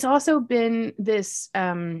but it's also been this,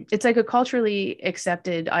 it's like a culturally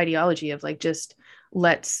accepted ideology of like, just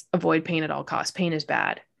let's avoid pain at all costs. Pain is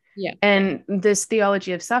bad. Yeah. And this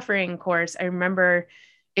theology of suffering course, I remember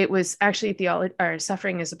it was actually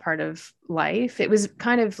suffering is a part of life. It was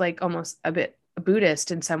kind of like almost a bit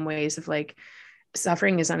Buddhist in some ways, of like,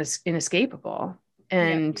 suffering is inescapable.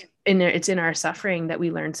 And it's in our suffering that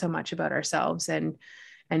we learn so much about ourselves.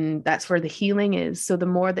 And that's where the healing is. So the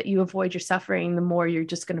more that you avoid your suffering, the more you're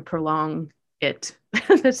just going to prolong it.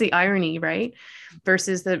 That's the irony, right?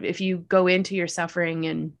 Versus if you go into your suffering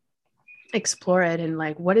and explore it, and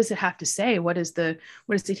like, what does it have to say? What is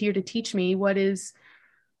it here to teach me? What is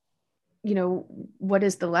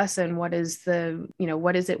the lesson? What is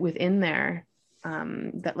what is it within there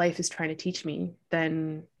that life is trying to teach me?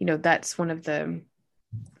 Then, that's one of the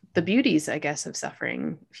beauties, I guess, of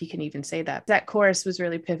suffering, if you can even say that. That course was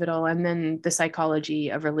really pivotal. And then the psychology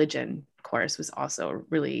of religion course was also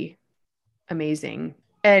really amazing.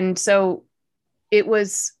 And so it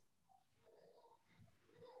was,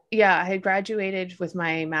 I had graduated with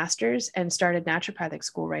my master's and started naturopathic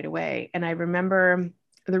school right away. And I remember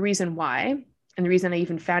the reason why, and the reason I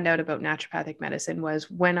even found out about naturopathic medicine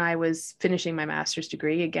was when I was finishing my master's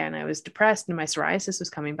degree. Again, I was depressed and my psoriasis was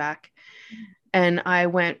coming back. And I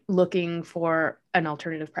went looking for an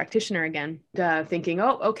alternative practitioner again, thinking,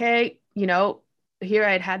 oh, okay, here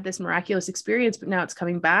I'd had this miraculous experience, but now it's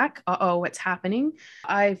coming back. What's happening?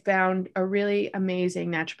 I found a really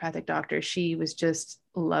amazing naturopathic doctor. She was just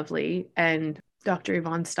lovely. And Dr.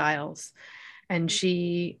 Yvonne Stiles. And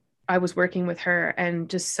I was working with her, and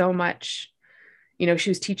just so much, she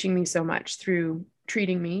was teaching me so much through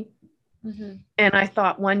treating me. Mm-hmm. And I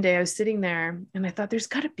thought one day I was sitting there and I thought, there's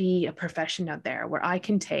got to be a profession out there where I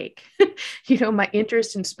can take, my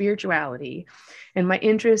interest in spirituality and my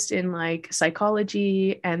interest in like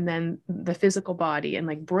psychology and then the physical body, and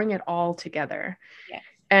like bring it all together. Yeah.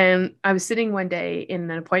 And I was sitting one day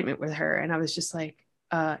in an appointment with her, and I was just like,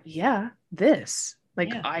 I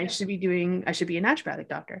should be a naturopathic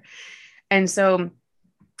doctor. And so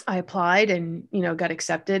I applied and, got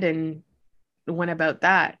accepted and went about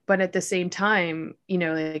that. But at the same time,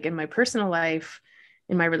 like in my personal life,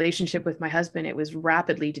 in my relationship with my husband, it was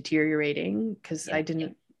rapidly deteriorating because I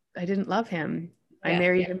didn't love him. I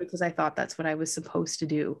married him because I thought that's what I was supposed to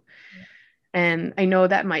do. Yeah. And I know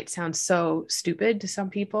that might sound so stupid to some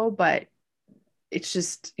people, but it's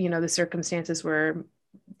just, the circumstances were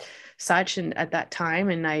such, and at that time,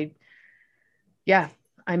 and I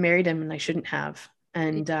married him and I shouldn't have.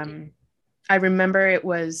 And I remember it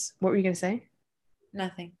was, what were you going to say?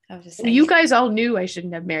 Nothing. I was just saying. You guys all knew I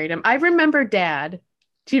shouldn't have married him. I remember Dad.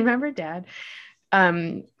 Do you remember Dad?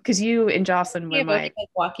 Because you and Jocelyn were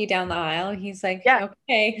walk you down the aisle. He's like,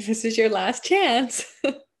 okay, this is your last chance.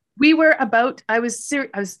 I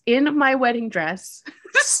was in my wedding dress,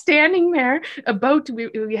 standing there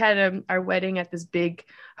we had our wedding at this big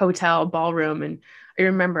hotel ballroom. And I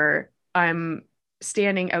remember I'm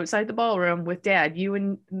standing outside the ballroom with Dad. You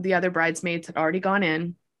and the other bridesmaids had already gone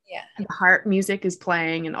in. Yeah. And the harp music is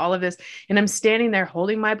playing and all of this. And I'm standing there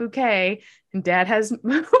holding my bouquet, and Dad has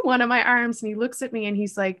one of my arms, and he looks at me and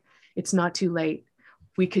he's like, it's not too late.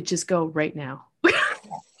 We could just go right now.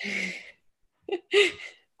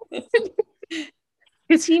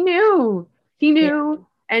 Because he knew. Yeah.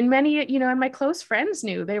 And many, and my close friends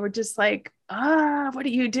knew. They were just like, what are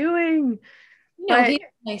you doing? But he's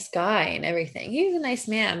a nice guy and everything. He was a nice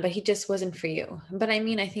man, but he just wasn't for you. But I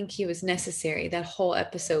mean, I think he was necessary. That whole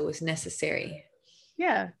episode was necessary.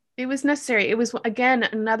 yeah, it was necessary. It was, again,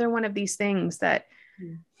 another one of these things that,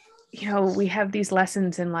 Mm. we have these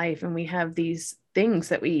lessons in life, and we have these things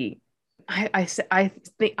that I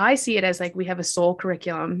think I see it as like we have a soul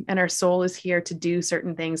curriculum, and our soul is here to do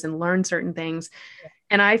certain things and learn certain things.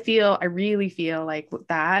 And I really feel like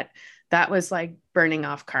that was like burning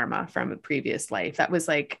off karma from a previous life. That was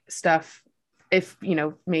like stuff, if,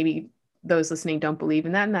 maybe those listening don't believe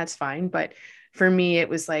in that, and that's fine. But for me, it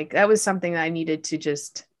was like, that was something that I needed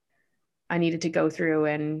to go through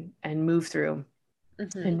and move through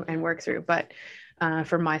and work through, but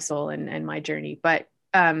for my soul and my journey. But,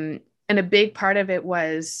 and a big part of it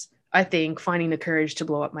was, I think, finding the courage to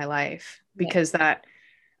blow up my life, because I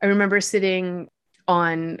remember sitting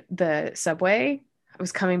on the subway. I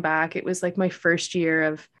was coming back. It was like my first year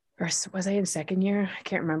of, or was I in second year? I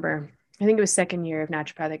can't remember. I think it was second year of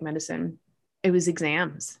naturopathic medicine. It was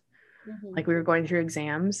exams. Like we were going through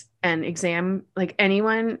exams, and like any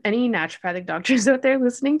naturopathic doctors out there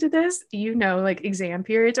listening to this, like exam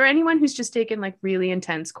periods, or anyone who's just taken like really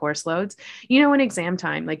intense course loads, in exam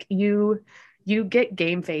time, like you get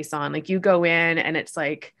game face on, like you go in and it's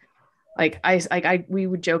like we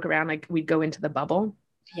would joke around, like we'd go into the bubble.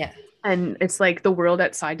 Yeah. And it's like the world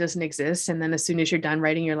outside doesn't exist. And then as soon as you're done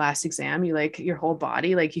writing your last exam, you like your whole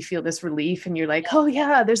body, like you feel this relief, and you're like, oh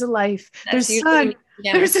yeah, there's a life. There's sun.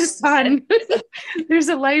 There's a sun. There's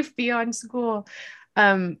a life beyond school.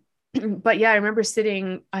 But yeah, I remember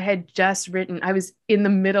I was in the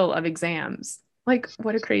middle of exams. Like,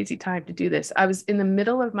 what a crazy time to do this. I was in the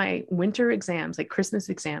middle of my winter exams, like Christmas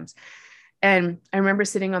exams. And I remember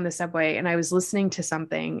sitting on the subway, and I was listening to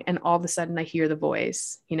something, and all of a sudden I hear the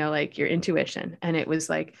voice, like your intuition. And it was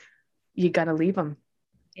like, you got to leave them.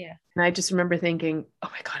 Yeah. And I just remember thinking, oh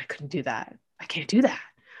my God, I couldn't do that. I can't do that.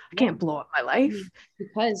 I can't blow up my life.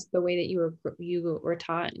 Because the way that you were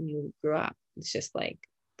taught and you grew up, it's just like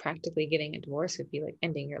practically getting a divorce would be like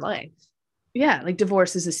ending your life. Yeah. Like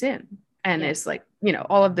divorce is a sin. And it's like,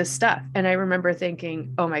 all of this stuff. And I remember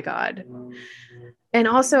thinking, oh my God. And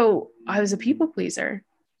also I was a people pleaser.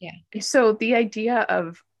 Yeah. So the idea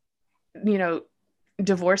of,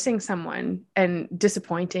 divorcing someone and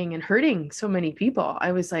disappointing and hurting so many people,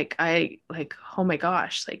 I was like, oh my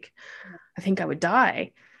gosh, like, I think I would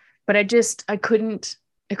die. But I couldn't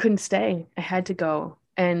stay. I had to go.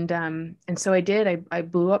 And so I did. I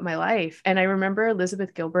blew up my life. And I remember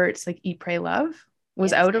Elizabeth Gilbert's like Eat, Pray, Love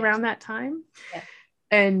was out around that time. Yeah.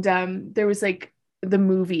 And there was like the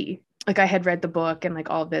movie, like I had read the book and like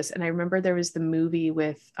all of this. And I remember there was the movie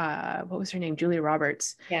with, what was her name? Julia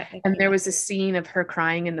Roberts. Yeah. And there was a scene of her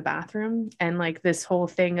crying in the bathroom, and like this whole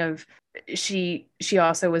thing of she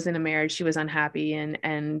also was in a marriage. She was unhappy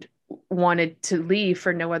and wanted to leave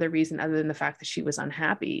for no other reason other than the fact that she was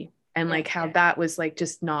unhappy. And like how that was like,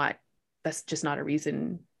 that's just not a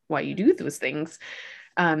reason why you do those things.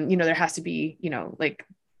 There has to be, like,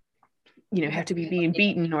 have to be being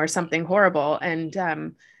beaten or something horrible.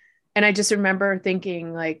 And I just remember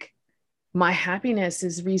thinking like, my happiness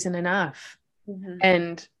is reason enough.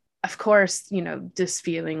 And of course, just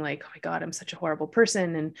feeling like, oh my God, I'm such a horrible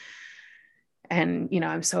person. And,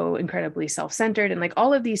 I'm so incredibly self-centered and like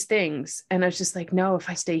all of these things. And I was just like, no, if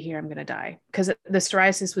I stay here, I'm going to die. Because the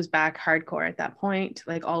psoriasis was back hardcore at that point,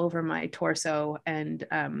 like all over my torso. And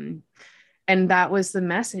that was the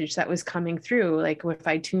message that was coming through. Like if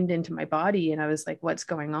I tuned into my body and I was like, what's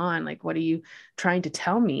going on? Like, what are you trying to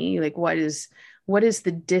tell me? Like, what is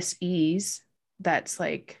the dis-ease that's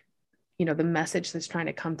like, the message that's trying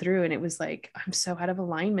to come through? And it was like, I'm so out of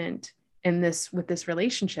alignment with this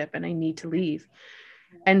relationship, and I need to leave.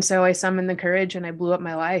 And so I summoned the courage and I blew up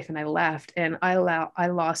my life and I left, and I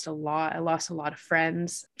lost a lot. I lost a lot of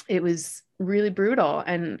friends. It was really brutal.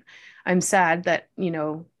 And I'm sad that,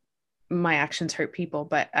 my actions hurt people,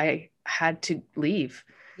 but I had to leave.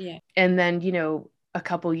 Yeah. And then, a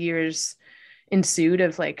couple years ensued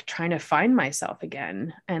of like trying to find myself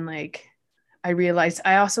again. And like, I realized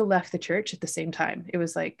I also left the church at the same time. It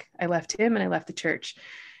was like, I left him and I left the church.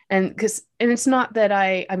 And it's not that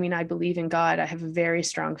I believe in God. I have a very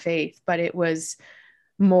strong faith, but it was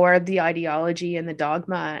more the ideology and the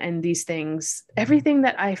dogma and these things, everything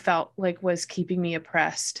that I felt like was keeping me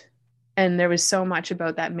oppressed. And there was so much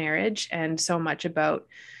about that marriage and so much about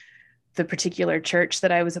the particular church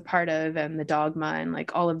that I was a part of and the dogma and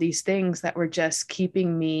like all of these things that were just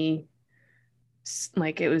keeping me,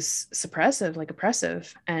 like it was suppressive, like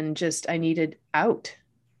oppressive, and just I needed out.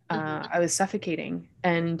 I was suffocating.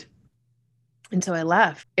 And And so I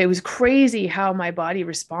left. It was crazy how my body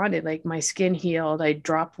responded. Like my skin healed, I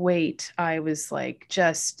dropped weight. I was like,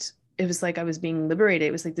 just, it was like I was being liberated.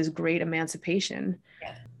 It was like this great emancipation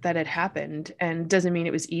Yeah. that had happened. And doesn't mean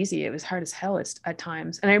it was easy. It was hard as hell at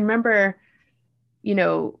times. And I remember, you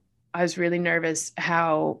know, I was really nervous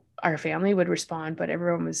how our family would respond, but I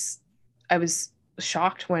was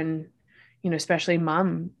shocked when, you know, especially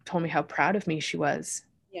mom told me how proud of me she was.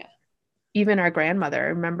 Yeah. Even our grandmother, I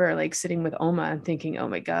remember like sitting with Oma and thinking, oh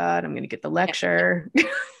my God, I'm going to get the Yeah. lecture.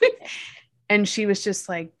 And she was just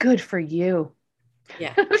like, good for you.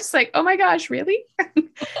 Yeah. I was like, oh my gosh, really?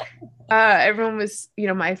 Everyone was, you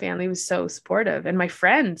know, my family was so supportive, and my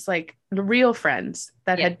friends, like the real friends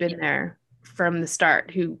that Yeah. had been there from the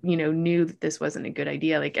start, who, you know, knew that this wasn't a good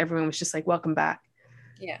idea. Like everyone was just like, welcome back,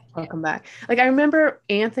 Yeah. welcome back. Like I remember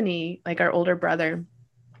Anthony, like our older brother,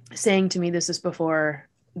 saying to me, this is before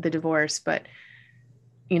the divorce, but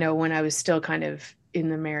you know, when I was still kind of in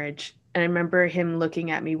the marriage. And I remember him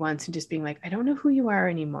looking at me once and just being like, I don't know who you are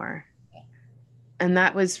anymore. And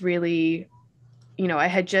that was really, you know, I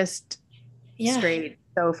had just Yeah. strayed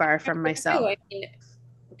so far from Too. myself. I mean,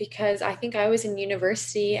 because I think I was in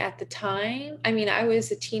university at the time. I mean, I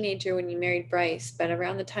was a teenager when you married Bryce, but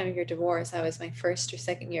around the time of your divorce, I was my first or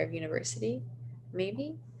second year of university,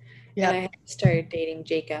 maybe. And I Yep. had started dating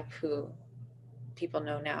Jacob, who people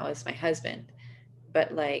know now as my husband.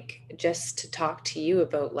 But like, just to talk to you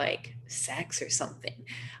about like sex or something,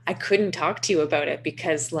 I couldn't talk to you about it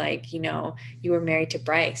because, like, you know, you were married to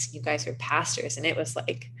Bryce, you guys were pastors, and it was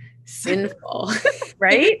like sinful.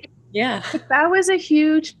 Right. Yeah. But that was a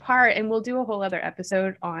huge part. And we'll do a whole other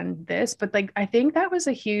episode on this. But like, I think that was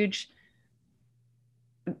a huge,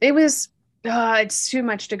 it was, it's too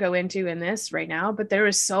much to go into in this right now, but there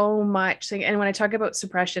was so much. Like, and when I talk about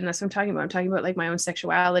suppression, that's what I'm talking about. I'm talking about like my own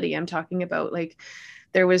sexuality. I'm talking about like,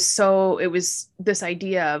 it was this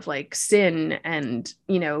idea of like sin and,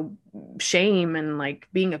 you know, shame and like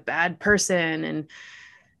being a bad person,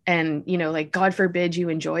 and you know, like God forbid you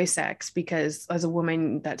enjoy sex, because as a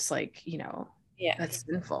woman that's like, you know, Yeah. that's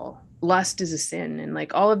sinful. Lust is a sin, and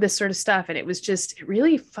like all of this sort of stuff. And it was just, it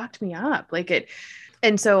really fucked me up. Like it,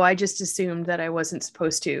 and so I just assumed that I wasn't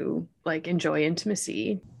supposed to like enjoy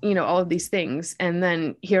intimacy, you know, all of these things. And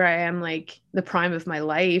then here I am, like the prime of my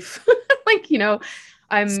life. Like, you know,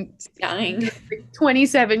 I'm Dying.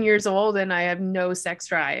 27 years old and I have no sex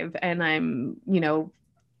drive, and I'm, you know,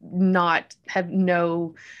 not have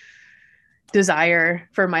no desire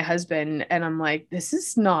for my husband. And I'm like, this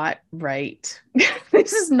is not right.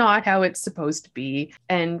 This is not how it's supposed to be.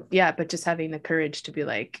 And yeah, but just having the courage to be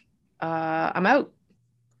like, I'm out.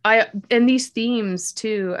 And these themes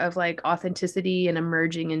too of like authenticity and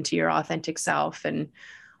emerging into your authentic self and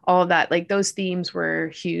all of that, like those themes were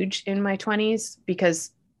huge in my 20s, because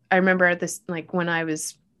I remember at this, like when I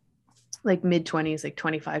was like mid 20s, like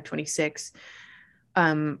 25, 26,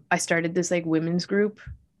 I started this like women's group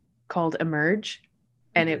called Emerge.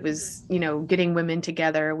 And it was, you know, getting women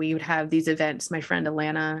together. We would have these events. My friend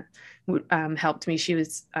Alana helped me. She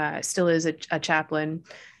was still is a chaplain.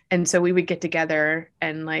 And so we would get together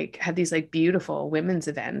and like have these like beautiful women's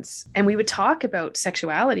events. And we would talk about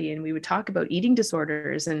sexuality, and we would talk about eating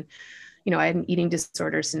disorders. And, you know, I had an eating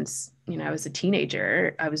disorder since, you know, I was a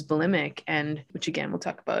teenager. I was bulimic, and which again, we'll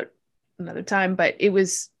talk about another time. But it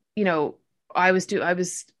was, you know, I was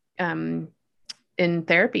in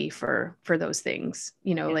therapy for those things,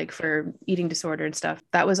 you know, Yeah. like for eating disorder and stuff.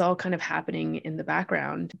 That was all kind of happening in the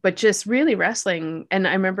background, but just really wrestling. And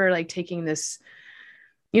I remember like taking this,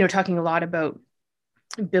 you know, talking a lot about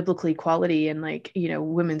biblical equality and like, you know,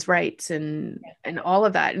 women's rights and all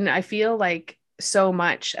of that. And I feel like so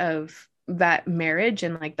much of that marriage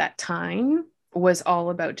and like that time was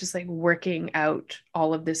all about just like working out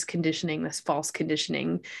all of this conditioning, this false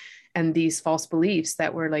conditioning, and these false beliefs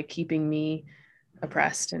that were like keeping me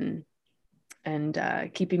oppressed and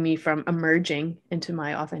keeping me from emerging into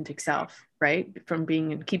my authentic self, right? From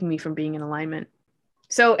being, keeping me from being in alignment.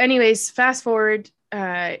 So anyways, fast forward,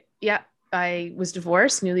 yeah, I was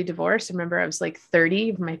divorced, newly divorced. I remember I was like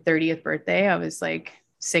 30, my 30th birthday. I was like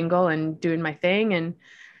single and doing my thing. And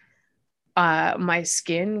my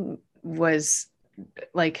skin was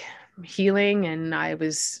like healing, and I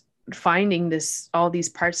was finding this, all these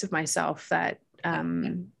parts of myself that,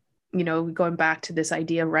 you know, going back to this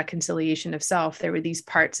idea of reconciliation of self, there were these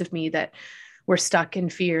parts of me that were stuck in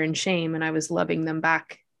fear and shame, and I was loving them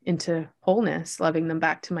back into wholeness, loving them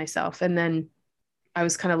back to myself. And then I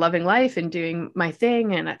was kind of loving life and doing my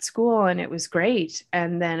thing and at school, and it was great.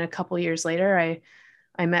 And then a couple years later,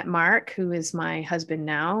 I met Mark, who is my husband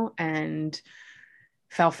now, and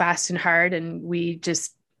fell fast and hard, and we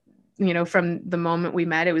just from the moment we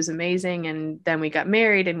met, it was amazing. And then we got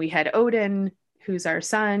married and we had Odin, who's our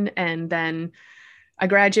son. And then I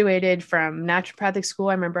graduated from naturopathic school.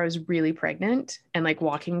 I remember I was really pregnant and like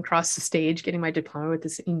walking across the stage, getting my diploma with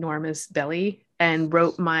this enormous belly, and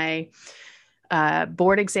wrote my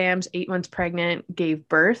board exams, 8 months pregnant, gave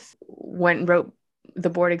birth, went and wrote the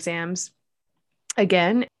board exams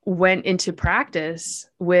again, went into practice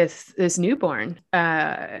with this newborn.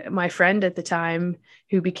 My friend at the time,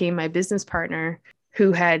 who became my business partner,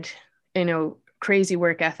 who had, crazy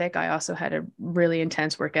work ethic. I also had a really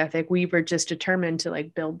intense work ethic. We were just determined to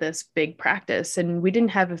like build this big practice. And we didn't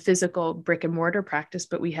have a physical brick and mortar practice,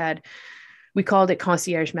 but we called it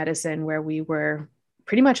concierge medicine, where we were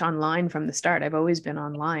pretty much online from the start. I've always been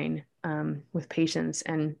online with patients.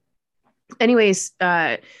 And anyways,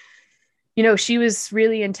 she was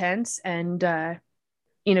really intense and,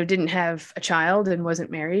 didn't have a child and wasn't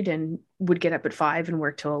married and would get up at 5 and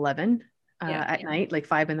work till 11 at night, like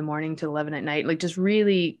 5 a.m. to 11 at night, like just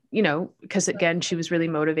really, because again, she was really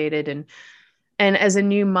motivated. And as a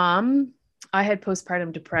new mom, I had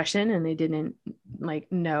postpartum depression and they didn't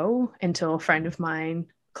like know until a friend of mine,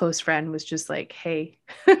 close friend, was just like, hey,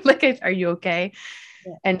 like, are you okay?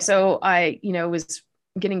 Yeah. And so I, was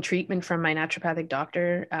getting treatment from my naturopathic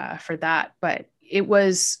doctor for that. But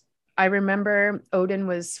I remember Odin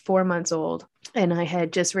was 4 months old and I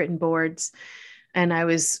had just written boards and I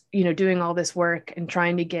was, doing all this work and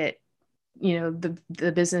trying to get,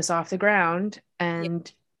 the business off the ground,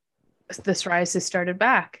 and the psoriasis started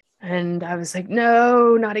back. And I was like,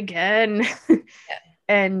 no, not again. Yeah.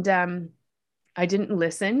 And I didn't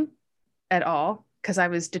listen at all because I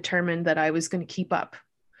was determined that I was going to keep up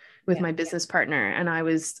with my business partner. And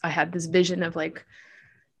I had this vision of like,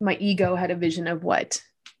 my ego had a vision of what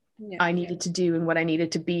I needed to do and what I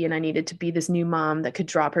needed to be. And I needed to be this new mom that could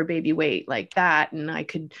drop her baby weight like that. And I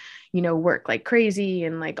could, work like crazy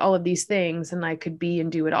and like all of these things. And I could be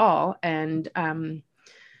and do it all. And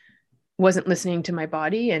wasn't listening to my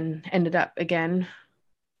body and ended up again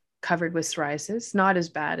covered with psoriasis, not as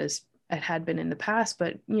bad as it had been in the past,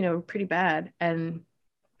 but, pretty bad. And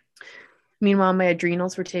meanwhile, my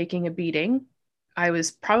adrenals were taking a beating. I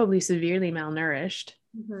was probably severely malnourished,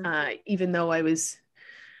 even though I was,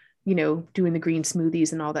 doing the green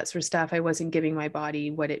smoothies and all that sort of stuff. I wasn't giving my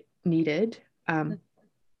body what it needed.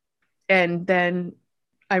 And then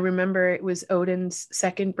I remember it was Odin's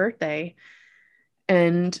 2nd birthday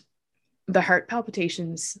and the heart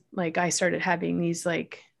palpitations, like I started having these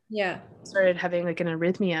started having like an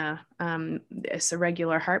arrhythmia, this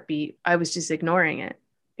irregular heartbeat. I was just ignoring it.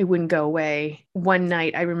 It wouldn't go away. One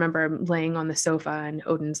night I remember laying on the sofa and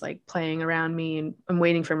Odin's like playing around me and I'm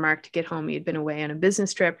waiting for Mark to get home. He had been away on a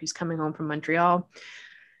business trip. He's coming home from Montreal.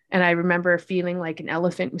 And I remember feeling like an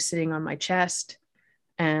elephant was sitting on my chest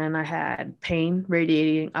and I had pain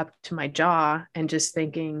radiating up to my jaw and just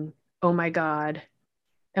thinking, oh my God,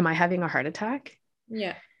 am I having a heart attack?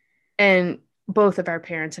 Yeah. And both of our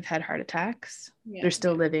parents have had heart attacks. Yeah. They're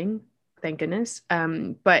still living, thank goodness.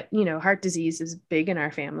 But heart disease is big in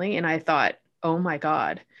our family. And I thought, oh my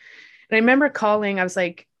God. And I remember calling, I was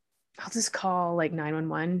like, I'll just call like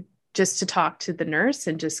 911 just to talk to the nurse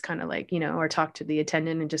and just kind of like, or talk to the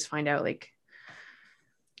attendant and just find out like,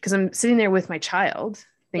 because I'm sitting there with my child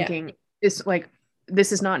thinking,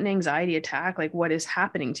 this is not an anxiety attack. Like what is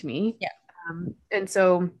happening to me? Yeah. And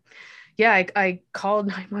so, I called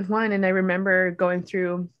 911 and I remember going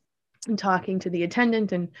through and talking to the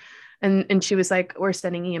attendant and she was like, we're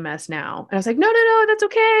sending EMS now. And I was like, no, that's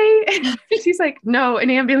okay. And she's like, no, an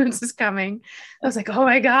ambulance is coming. I was like, oh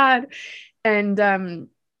my God. And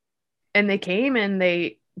they came and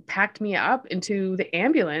they packed me up into the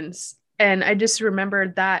ambulance. And I just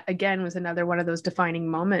remembered that again was another one of those defining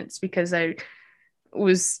moments because I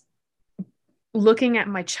was looking at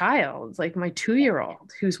my child, like my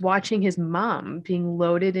 2-year-old who's watching his mom being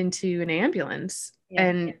loaded into an ambulance. Yeah.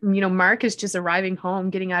 And, Mark is just arriving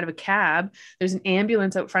home, getting out of a cab. There's an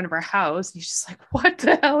ambulance out front of our house. He's just like, what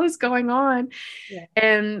the hell is going on? Yeah.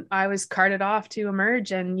 And I was carted off to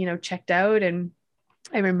Emerge and, checked out. And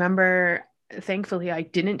I remember, thankfully, I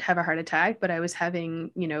didn't have a heart attack, but I was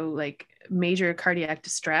having, like major cardiac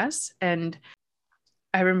distress. And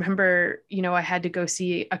I remember, I had to go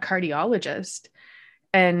see a cardiologist.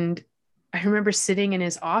 And I remember sitting in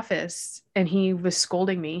his office and he was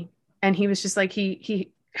scolding me. And he was just like,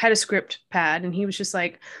 he had a script pad and he was just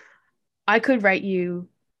like, I could write you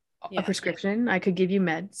a prescription. I could give you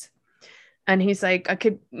meds. And he's like, I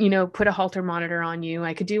could, put a Holter monitor on you.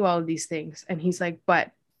 I could do all of these things. And he's like,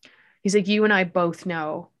 you and I both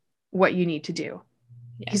know what you need to do.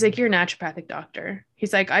 Yeah. He's like, you're a naturopathic doctor.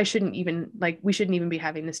 He's like, I shouldn't even like, we shouldn't even be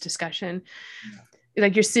having this discussion.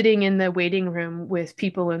 Like you're sitting in the waiting room with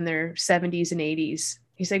people in their 70s and 80s.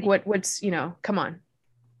 He's like, what's, come on.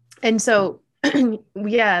 And so,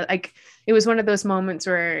 yeah, like it was one of those moments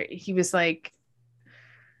where he was like,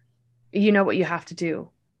 you know what you have to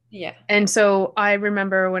do. Yeah. And so I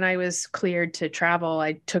remember when I was cleared to travel,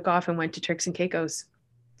 I took off and went to Turks and Caicos.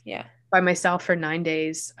 Yeah. By myself for 9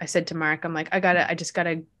 days. I said to Mark, I'm like, I just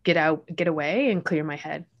gotta get away and clear my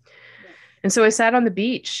head. Yeah. And so I sat on the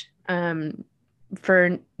beach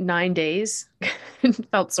for 9 days and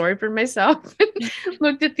felt sorry for myself and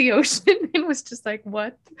looked at the ocean and was just like,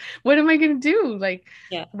 what am I going to do? Like,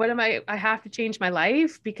 I have to change my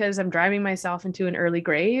life because I'm driving myself into an early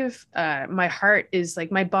grave. My heart is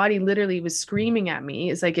like, my body literally was screaming at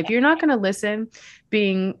me. It's like, if you're not going to listen,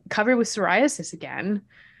 being covered with psoriasis again,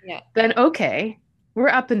 then okay, we're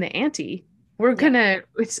up in the ante. We're gonna,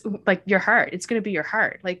 it's like your heart, it's gonna be your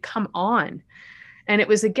heart. Like, come on. And it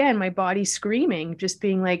was again, my body screaming, just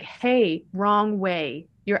being like, hey, wrong way.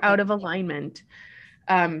 You're out of alignment.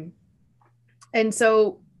 And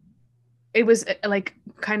so it was like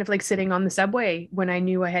kind of like sitting on the subway when I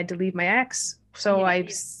knew I had to leave my ex. So I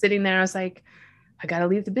was sitting there, I was like, I gotta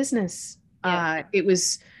leave the business. It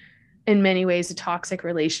was in many ways a toxic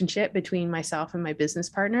relationship between myself and my business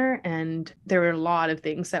partner, and there were a lot of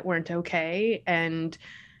things that weren't okay, and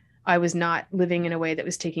I was not living in a way that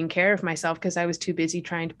was taking care of myself because I was too busy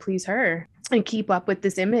trying to please her and keep up with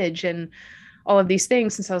this image and all of these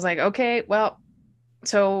things. And so I was like, okay, well,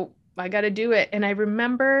 so I got to do it. And I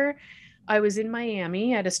remember I was in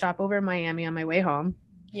Miami. I had a stopover in Miami on my way home.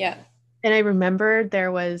 Yeah. And I remember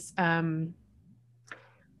there was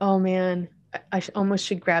oh man, I almost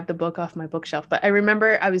should grab the book off my bookshelf. But I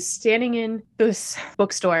remember I was standing in this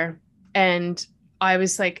bookstore and I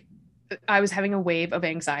was like, I was having a wave of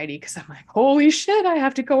anxiety because I'm like, holy shit, I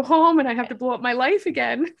have to go home and I have to blow up my life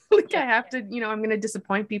again. Like I have to, I'm going to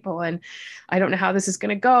disappoint people and I don't know how this is going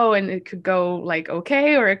to go. And it could go like,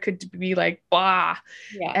 okay, or it could be like, blah.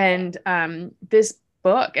 Yeah. And this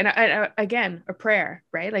book, and I again, a prayer,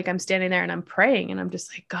 right? Like I'm standing there and I'm praying and I'm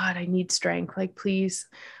just like, God, I need strength. Like, please,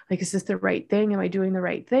 like, is this the right thing? Am I doing the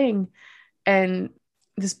right thing? And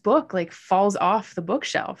this book like falls off the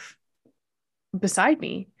bookshelf beside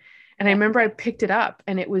me. And I remember I picked it up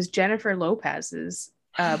and it was Jennifer Lopez's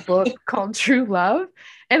book called True Love.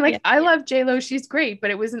 And like, I love J-Lo. She's great, but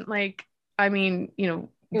it wasn't like, I mean, it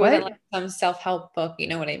wasn't like some self-help book, you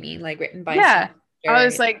know what I mean? Like written by I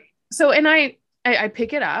was like, so, and I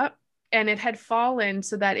pick it up and it had fallen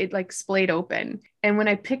so that it like splayed open. And when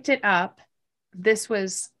I picked it up, this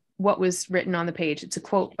was what was written on the page. It's a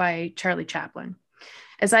quote by Charlie Chaplin.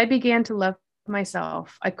 As I began to love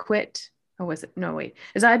myself, I quit. Oh, was it? No, wait.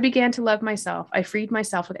 As I began to love myself, I freed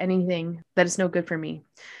myself of anything that is no good for me.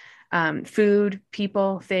 Food,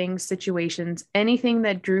 people, things, situations, anything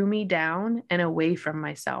that drew me down and away from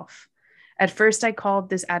myself. At first, I called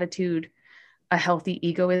this attitude a healthy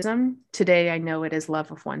egoism. Today, I know it as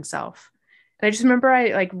love of oneself. And I just remember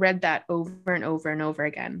I like read that over and over and over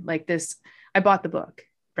again. Like this, I bought the book,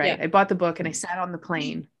 right? I bought the book and I sat on the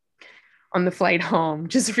plane on the flight home,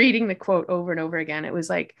 just reading the quote over and over again. It was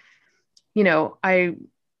like,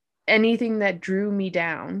 anything that drew me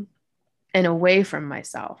down and away from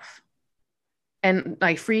myself. And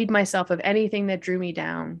I freed myself of anything that drew me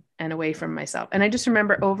down and away from myself. And I just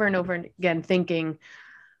remember over and over again thinking,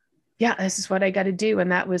 yeah, this is what I got to do.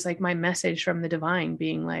 And that was like my message from the divine,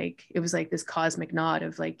 being like, it was like this cosmic nod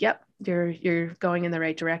of like, yep, you're going in the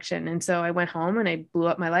right direction. And so I went home and I blew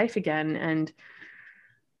up my life again. And,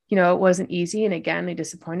 it wasn't easy. And again, I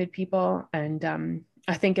disappointed people. And,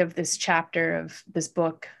 I think of this chapter of this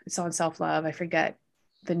book. It's on self-love. I forget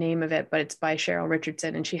the name of it, but it's by Cheryl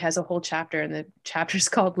Richardson. And she has a whole chapter and the chapter is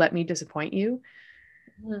called Let Me Disappoint You.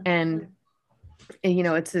 Mm-hmm. And,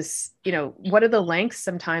 it's this, what are the lengths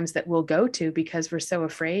sometimes that we'll go to because we're so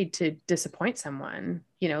afraid to disappoint someone,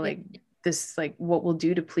 like this, like what we'll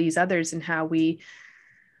do to please others and how we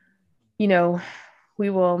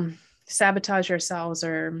will sabotage ourselves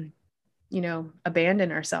or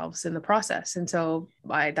abandon ourselves in the process. And so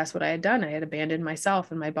that's what I had done. I had abandoned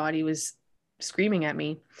myself and my body was screaming at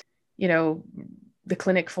me. The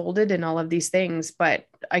clinic folded and all of these things, but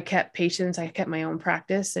I kept patience. I kept my own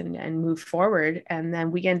practice and moved forward. And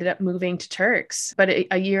then we ended up moving to Turks, but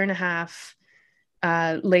a year and a half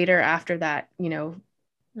later after that,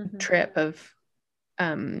 trip of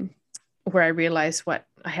where I realized what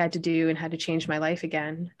I had to do and had to change my life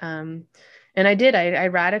again. And I did, I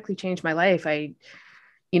radically changed my life. I,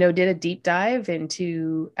 did a deep dive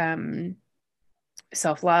into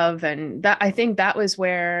self-love. And that, I think that was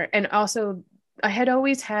where, and also I had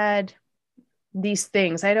always had these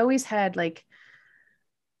things. I'd always had like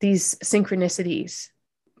these synchronicities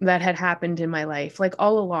that had happened in my life, like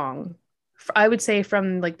all along. I would say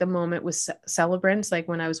from like the moment with Celebrants, like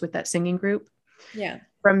when I was with that singing group. Yeah.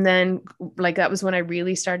 From then, like that was when I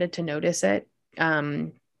really started to notice it.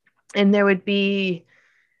 And there would be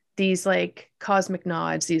these like cosmic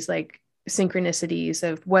nods, these like synchronicities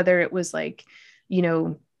of whether it was like, you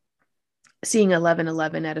know, seeing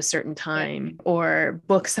 11:11 at a certain time, or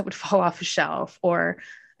books that would fall off a shelf, or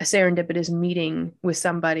a serendipitous meeting with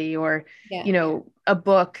somebody, or you know, a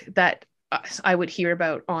book that I would hear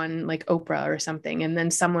about on like Oprah or something, and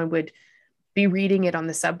then someone would be reading it on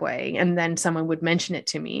the subway, and then someone would mention it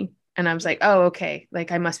to me, and I was like, oh, okay,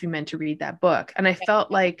 like I must be meant to read that book. And I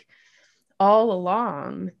felt like all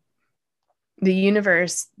along the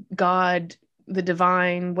universe, God, the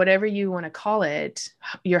divine, whatever you want to call it,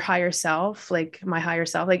 your higher self, like my higher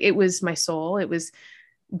self, like it was my soul, it was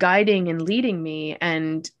guiding and leading me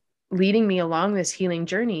along this healing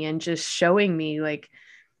journey, and just showing me like,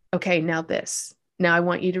 okay, now this, now I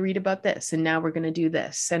want you to read about this, and now we're going to do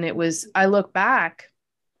this. And it was, I look back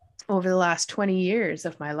over the last 20 years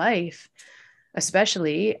of my life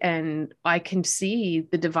especially, and I can see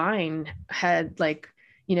the divine had like,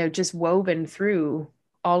 you know, just woven through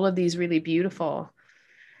all of these really beautiful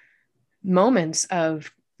moments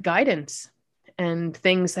of guidance and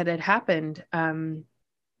things that had happened,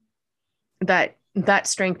 that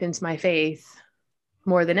strengthens my faith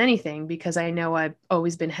more than anything, because I know I've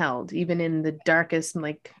always been held, even in the darkest and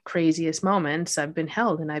like craziest moments. I've been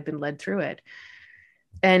held and I've been led through it.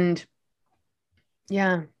 And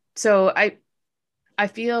yeah, so I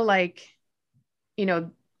feel like, you know,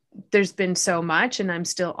 there's been so much, and I'm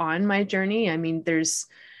still on my journey. I mean, there's,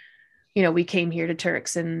 you know, we came here to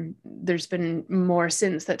Turks, and there's been more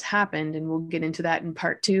since that's happened, and we'll get into that in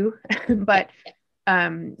part 2. But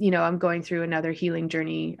you know, I'm going through another healing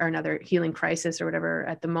journey, or another healing crisis or whatever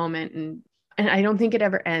at the moment, and I don't think it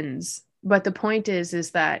ever ends. But the point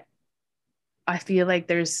is that I feel like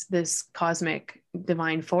there's this cosmic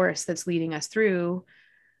divine force that's leading us through,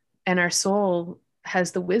 and our soul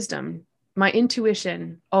has the wisdom. My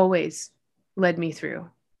intuition always led me through.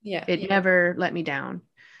 It never let me down.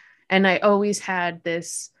 And I always had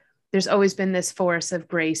this, there's always been this force of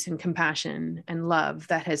grace and compassion and love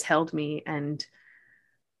that has held me and,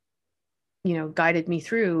 you know, guided me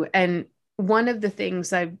through. And one of the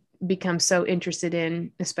things I've become so interested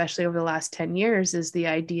in, especially over the last 10 years, is the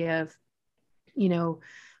idea of, you know,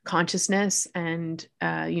 consciousness. And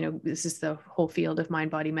you know, this is the whole field of mind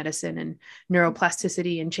body medicine and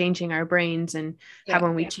neuroplasticity, and changing our brains, and how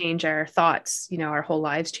when we change our thoughts, you know, our whole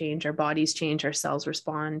lives change, our bodies change, our cells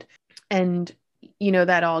respond. And you know,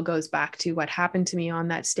 that all goes back to what happened to me on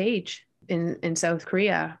that stage in South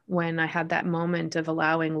Korea, when I had that moment of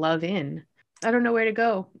allowing love in. I don't know where to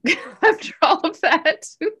go after all of that.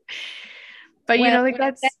 But you know, like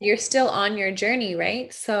that's, you're still on your journey,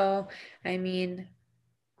 right? So I mean,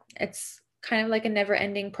 it's kind of like a never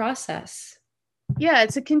ending process. Yeah,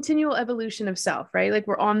 it's a continual evolution of self, right? Like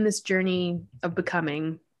we're on this journey of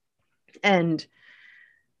becoming, and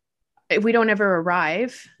we don't ever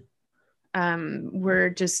arrive. We're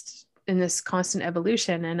just in this constant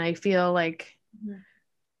evolution. And I feel like,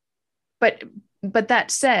 but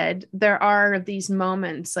that said, there are these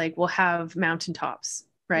moments, like we'll have mountaintops,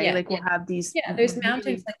 right? Like we'll have these, there's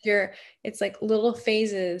mountains, like it's like little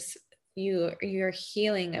phases, you're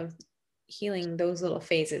healing those little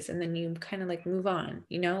phases, and then you kind of like move on,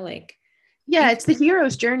 you know, like it's the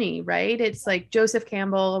hero's journey, right? It's like Joseph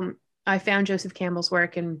Campbell. I found Joseph Campbell's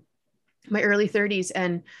work in my early 30s,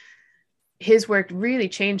 and his work really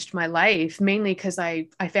changed my life, mainly because I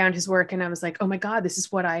found his work and I was like, oh my God, this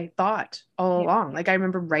is what I thought all along. Like I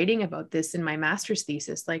remember writing about this in my master's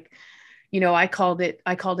thesis. Like, you know, I called it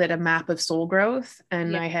a map of soul growth,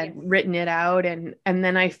 and I had written it out. And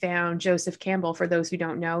then I found Joseph Campbell. For those who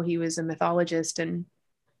don't know, he was a mythologist, and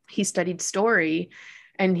he studied story,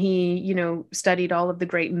 and he, you know, studied all of the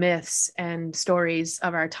great myths and stories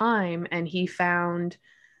of our time. And he found,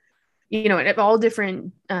 you know, all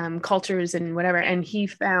different cultures and whatever. And he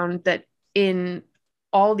found that in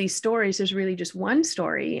all these stories, there's really just one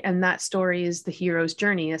story. And that story is the hero's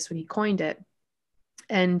journey. That's what he coined it.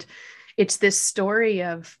 And it's this story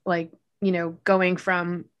of like, you know, going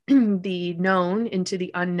from the known into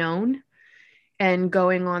the unknown, and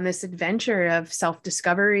going on this adventure of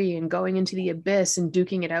self-discovery, and going into the abyss and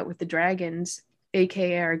duking it out with the dragons,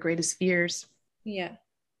 aka our greatest fears.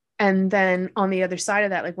 And then on the other side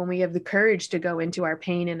of that, like when we have the courage to go into our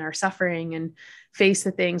pain and our suffering and face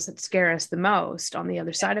the things that scare us the most, on the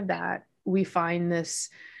other side of that, we find this,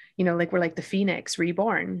 like we're like the phoenix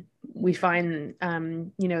reborn. We find,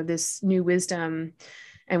 this new wisdom,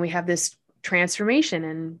 and we have this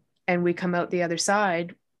transformation, and we come out the other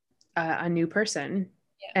side, a new person.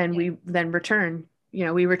 And we then return,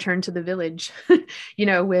 we return to the village,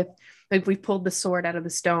 with like we've pulled the sword out of the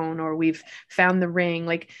stone, or we've found the ring,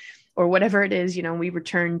 like, or whatever it is, we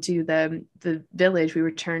return to the village, we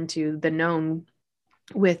return to the known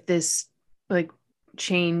with this like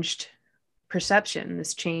changed perception,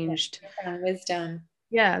 this changed wisdom.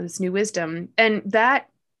 Yeah, this new wisdom. And that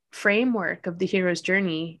framework of the hero's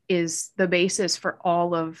journey is the basis for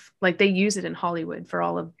all of, like, they use it in Hollywood for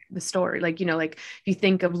all of the story. Like, like if you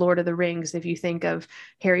think of Lord of the Rings, if you think of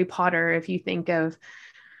Harry Potter, if you think of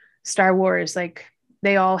Star Wars, like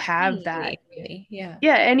they all have that. Really. Yeah.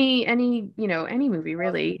 Yeah. Any movie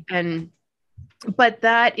really. But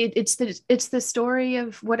that it's the story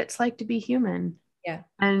of what it's like to be human. Yeah.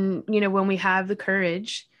 And, when we have the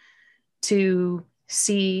courage to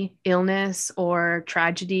see illness or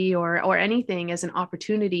tragedy or anything as an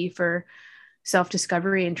opportunity for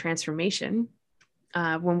self-discovery and transformation,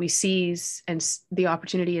 when we seize and the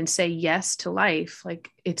opportunity and say yes to life, like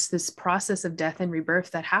it's this process of death and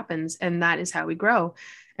rebirth that happens, and that is how we grow,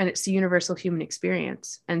 and it's the universal human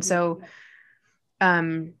experience. And so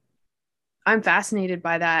I'm fascinated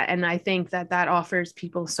by that, and I think that offers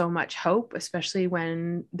people so much hope, especially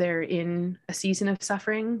when they're in a season of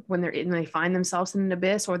suffering, when they find themselves in an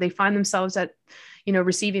abyss, or they find themselves at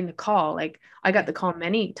receiving the call. Like I got the call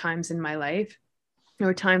many times in my life. There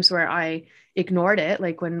were times where I ignored it,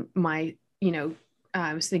 like when I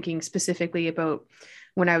was thinking specifically about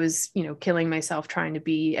when I was, killing myself trying to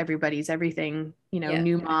be everybody's everything,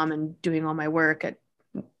 new mom, and doing all my work at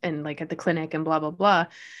the clinic and blah, blah, blah.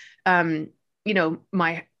 I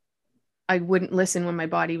wouldn't listen when my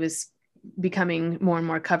body was becoming more and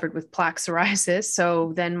more covered with plaque psoriasis.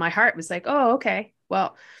 So then my heart was like, oh, okay,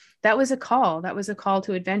 well, that was a call. That was a call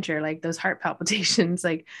to adventure. Like those heart palpitations,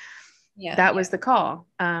 like that was the call.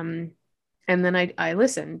 And then I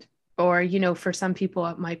listened. Or, for some people,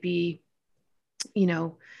 it might be,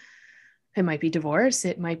 it might be divorce.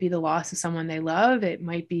 It might be the loss of someone they love. It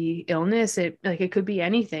might be illness. It could be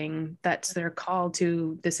anything that's their call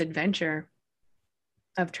to this adventure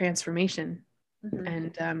of transformation.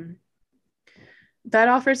 And that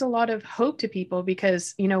offers a lot of hope to people,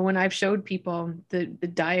 because, when I've showed people the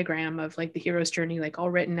diagram of like the hero's journey, like all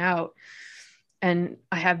written out, and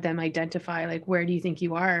I have them identify, like, where do you think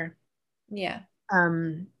you are? Yeah.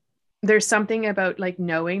 There's something about like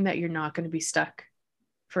knowing that you're not going to be stuck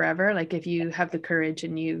forever. Like if you have the courage,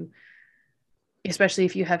 and especially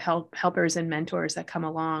if you have helpers and mentors that come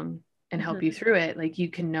along and help you through it, like you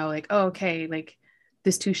can know like, oh, okay, like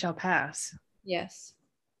this too shall pass. Yes.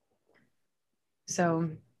 So,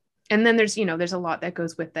 and then there's a lot that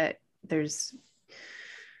goes with it. There's,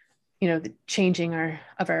 the changing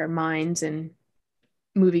of our minds and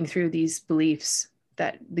moving through these beliefs,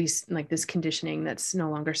 that this conditioning that's no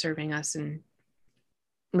longer serving us, and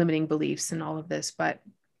limiting beliefs and all of this. But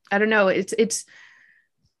I don't know, it's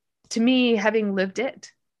to me, having lived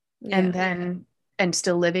it and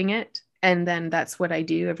still living it. And then that's what I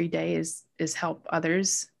do every day is help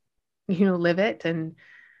others, live it and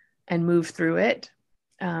move through it.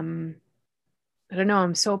 I don't know,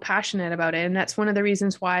 I'm so passionate about it. And that's one of the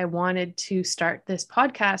reasons why I wanted to start this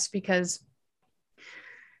podcast, because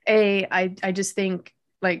I just think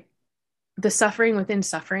like the suffering within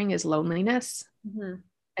suffering is loneliness.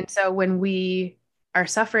 And so when we are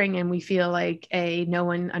suffering and we feel like no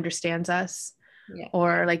one understands us,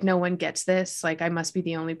 or like no one gets this, like I must be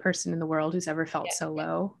the only person in the world who's ever felt so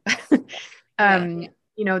low.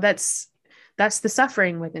 That's the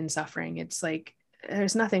suffering within suffering. It's like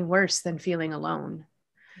there's nothing worse than feeling alone,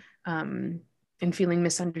 and feeling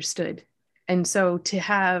misunderstood. And so to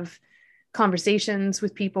have conversations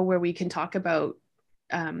with people where we can talk about,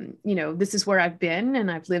 this is where I've been and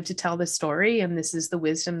I've lived to tell this story, and this is the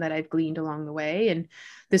wisdom that I've gleaned along the way, and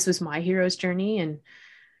this was my hero's journey, and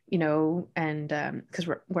because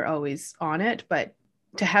we're always on it, but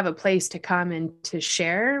to have a place to come and to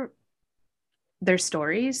share their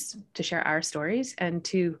stories, to share our stories, and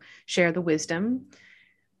to share the wisdom,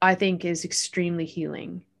 I think is extremely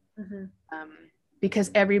healing.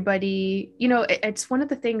 Because everybody, it's one of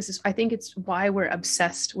the things is, I think it's why we're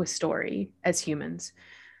obsessed with story as humans.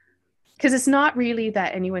 Because it's not really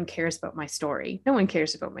that anyone cares about my story. No one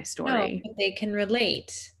cares about my story. No, but they can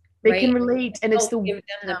relate. They right? can relate, and it's Help give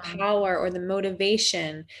them the power or the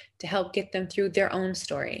motivation to help get them through their own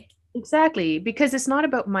story. Exactly, because it's not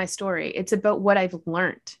about my story. It's about what I've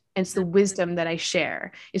learned. It's the wisdom that I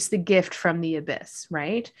share. It's the gift from the abyss,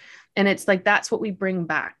 right? And it's like that's what we bring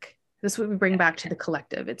back. That's what we bring back to the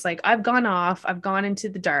collective. It's like I've gone off, I've gone into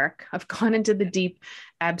the dark, I've gone into the deep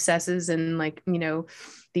abscesses and like,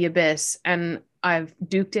 the abyss, and I've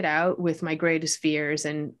duked it out with my greatest fears,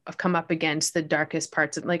 and I've come up against the darkest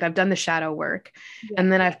parts of, like, I've done the shadow work,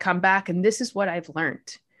 and then I've come back, and this is what I've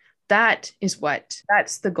learned. That's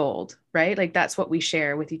the gold, right? Like that's what we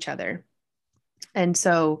share with each other. And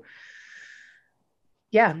so,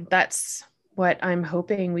 yeah, that's what I'm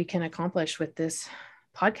hoping we can accomplish with this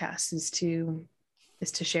podcast is to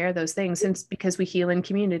share those things, and because we heal in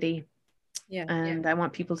community. And I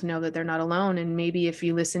want people to know that they're not alone. And maybe if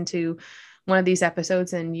you listen to one of these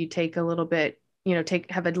episodes and you take a little bit,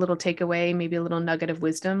 have a little takeaway, maybe a little nugget of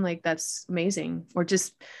wisdom, like that's amazing. Or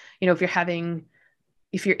just,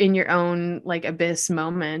 if you're in your own like abyss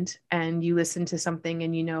moment and you listen to something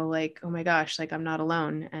and like, oh my gosh, like I'm not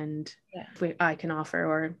alone, and I can offer,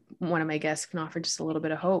 or one of my guests can offer just a little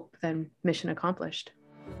bit of hope, then mission accomplished.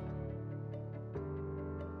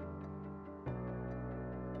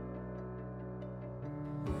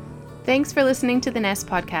 Thanks for listening to the Nest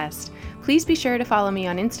Podcast. Please be sure to follow me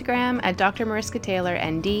on Instagram at Dr. Mariska Taylor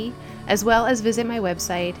ND, as well as visit my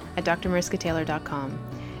website at drmariskataylor.com.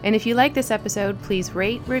 And if you like this episode, please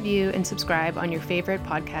rate, review, and subscribe on your favorite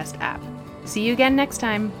podcast app. See you again next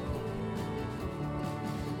time.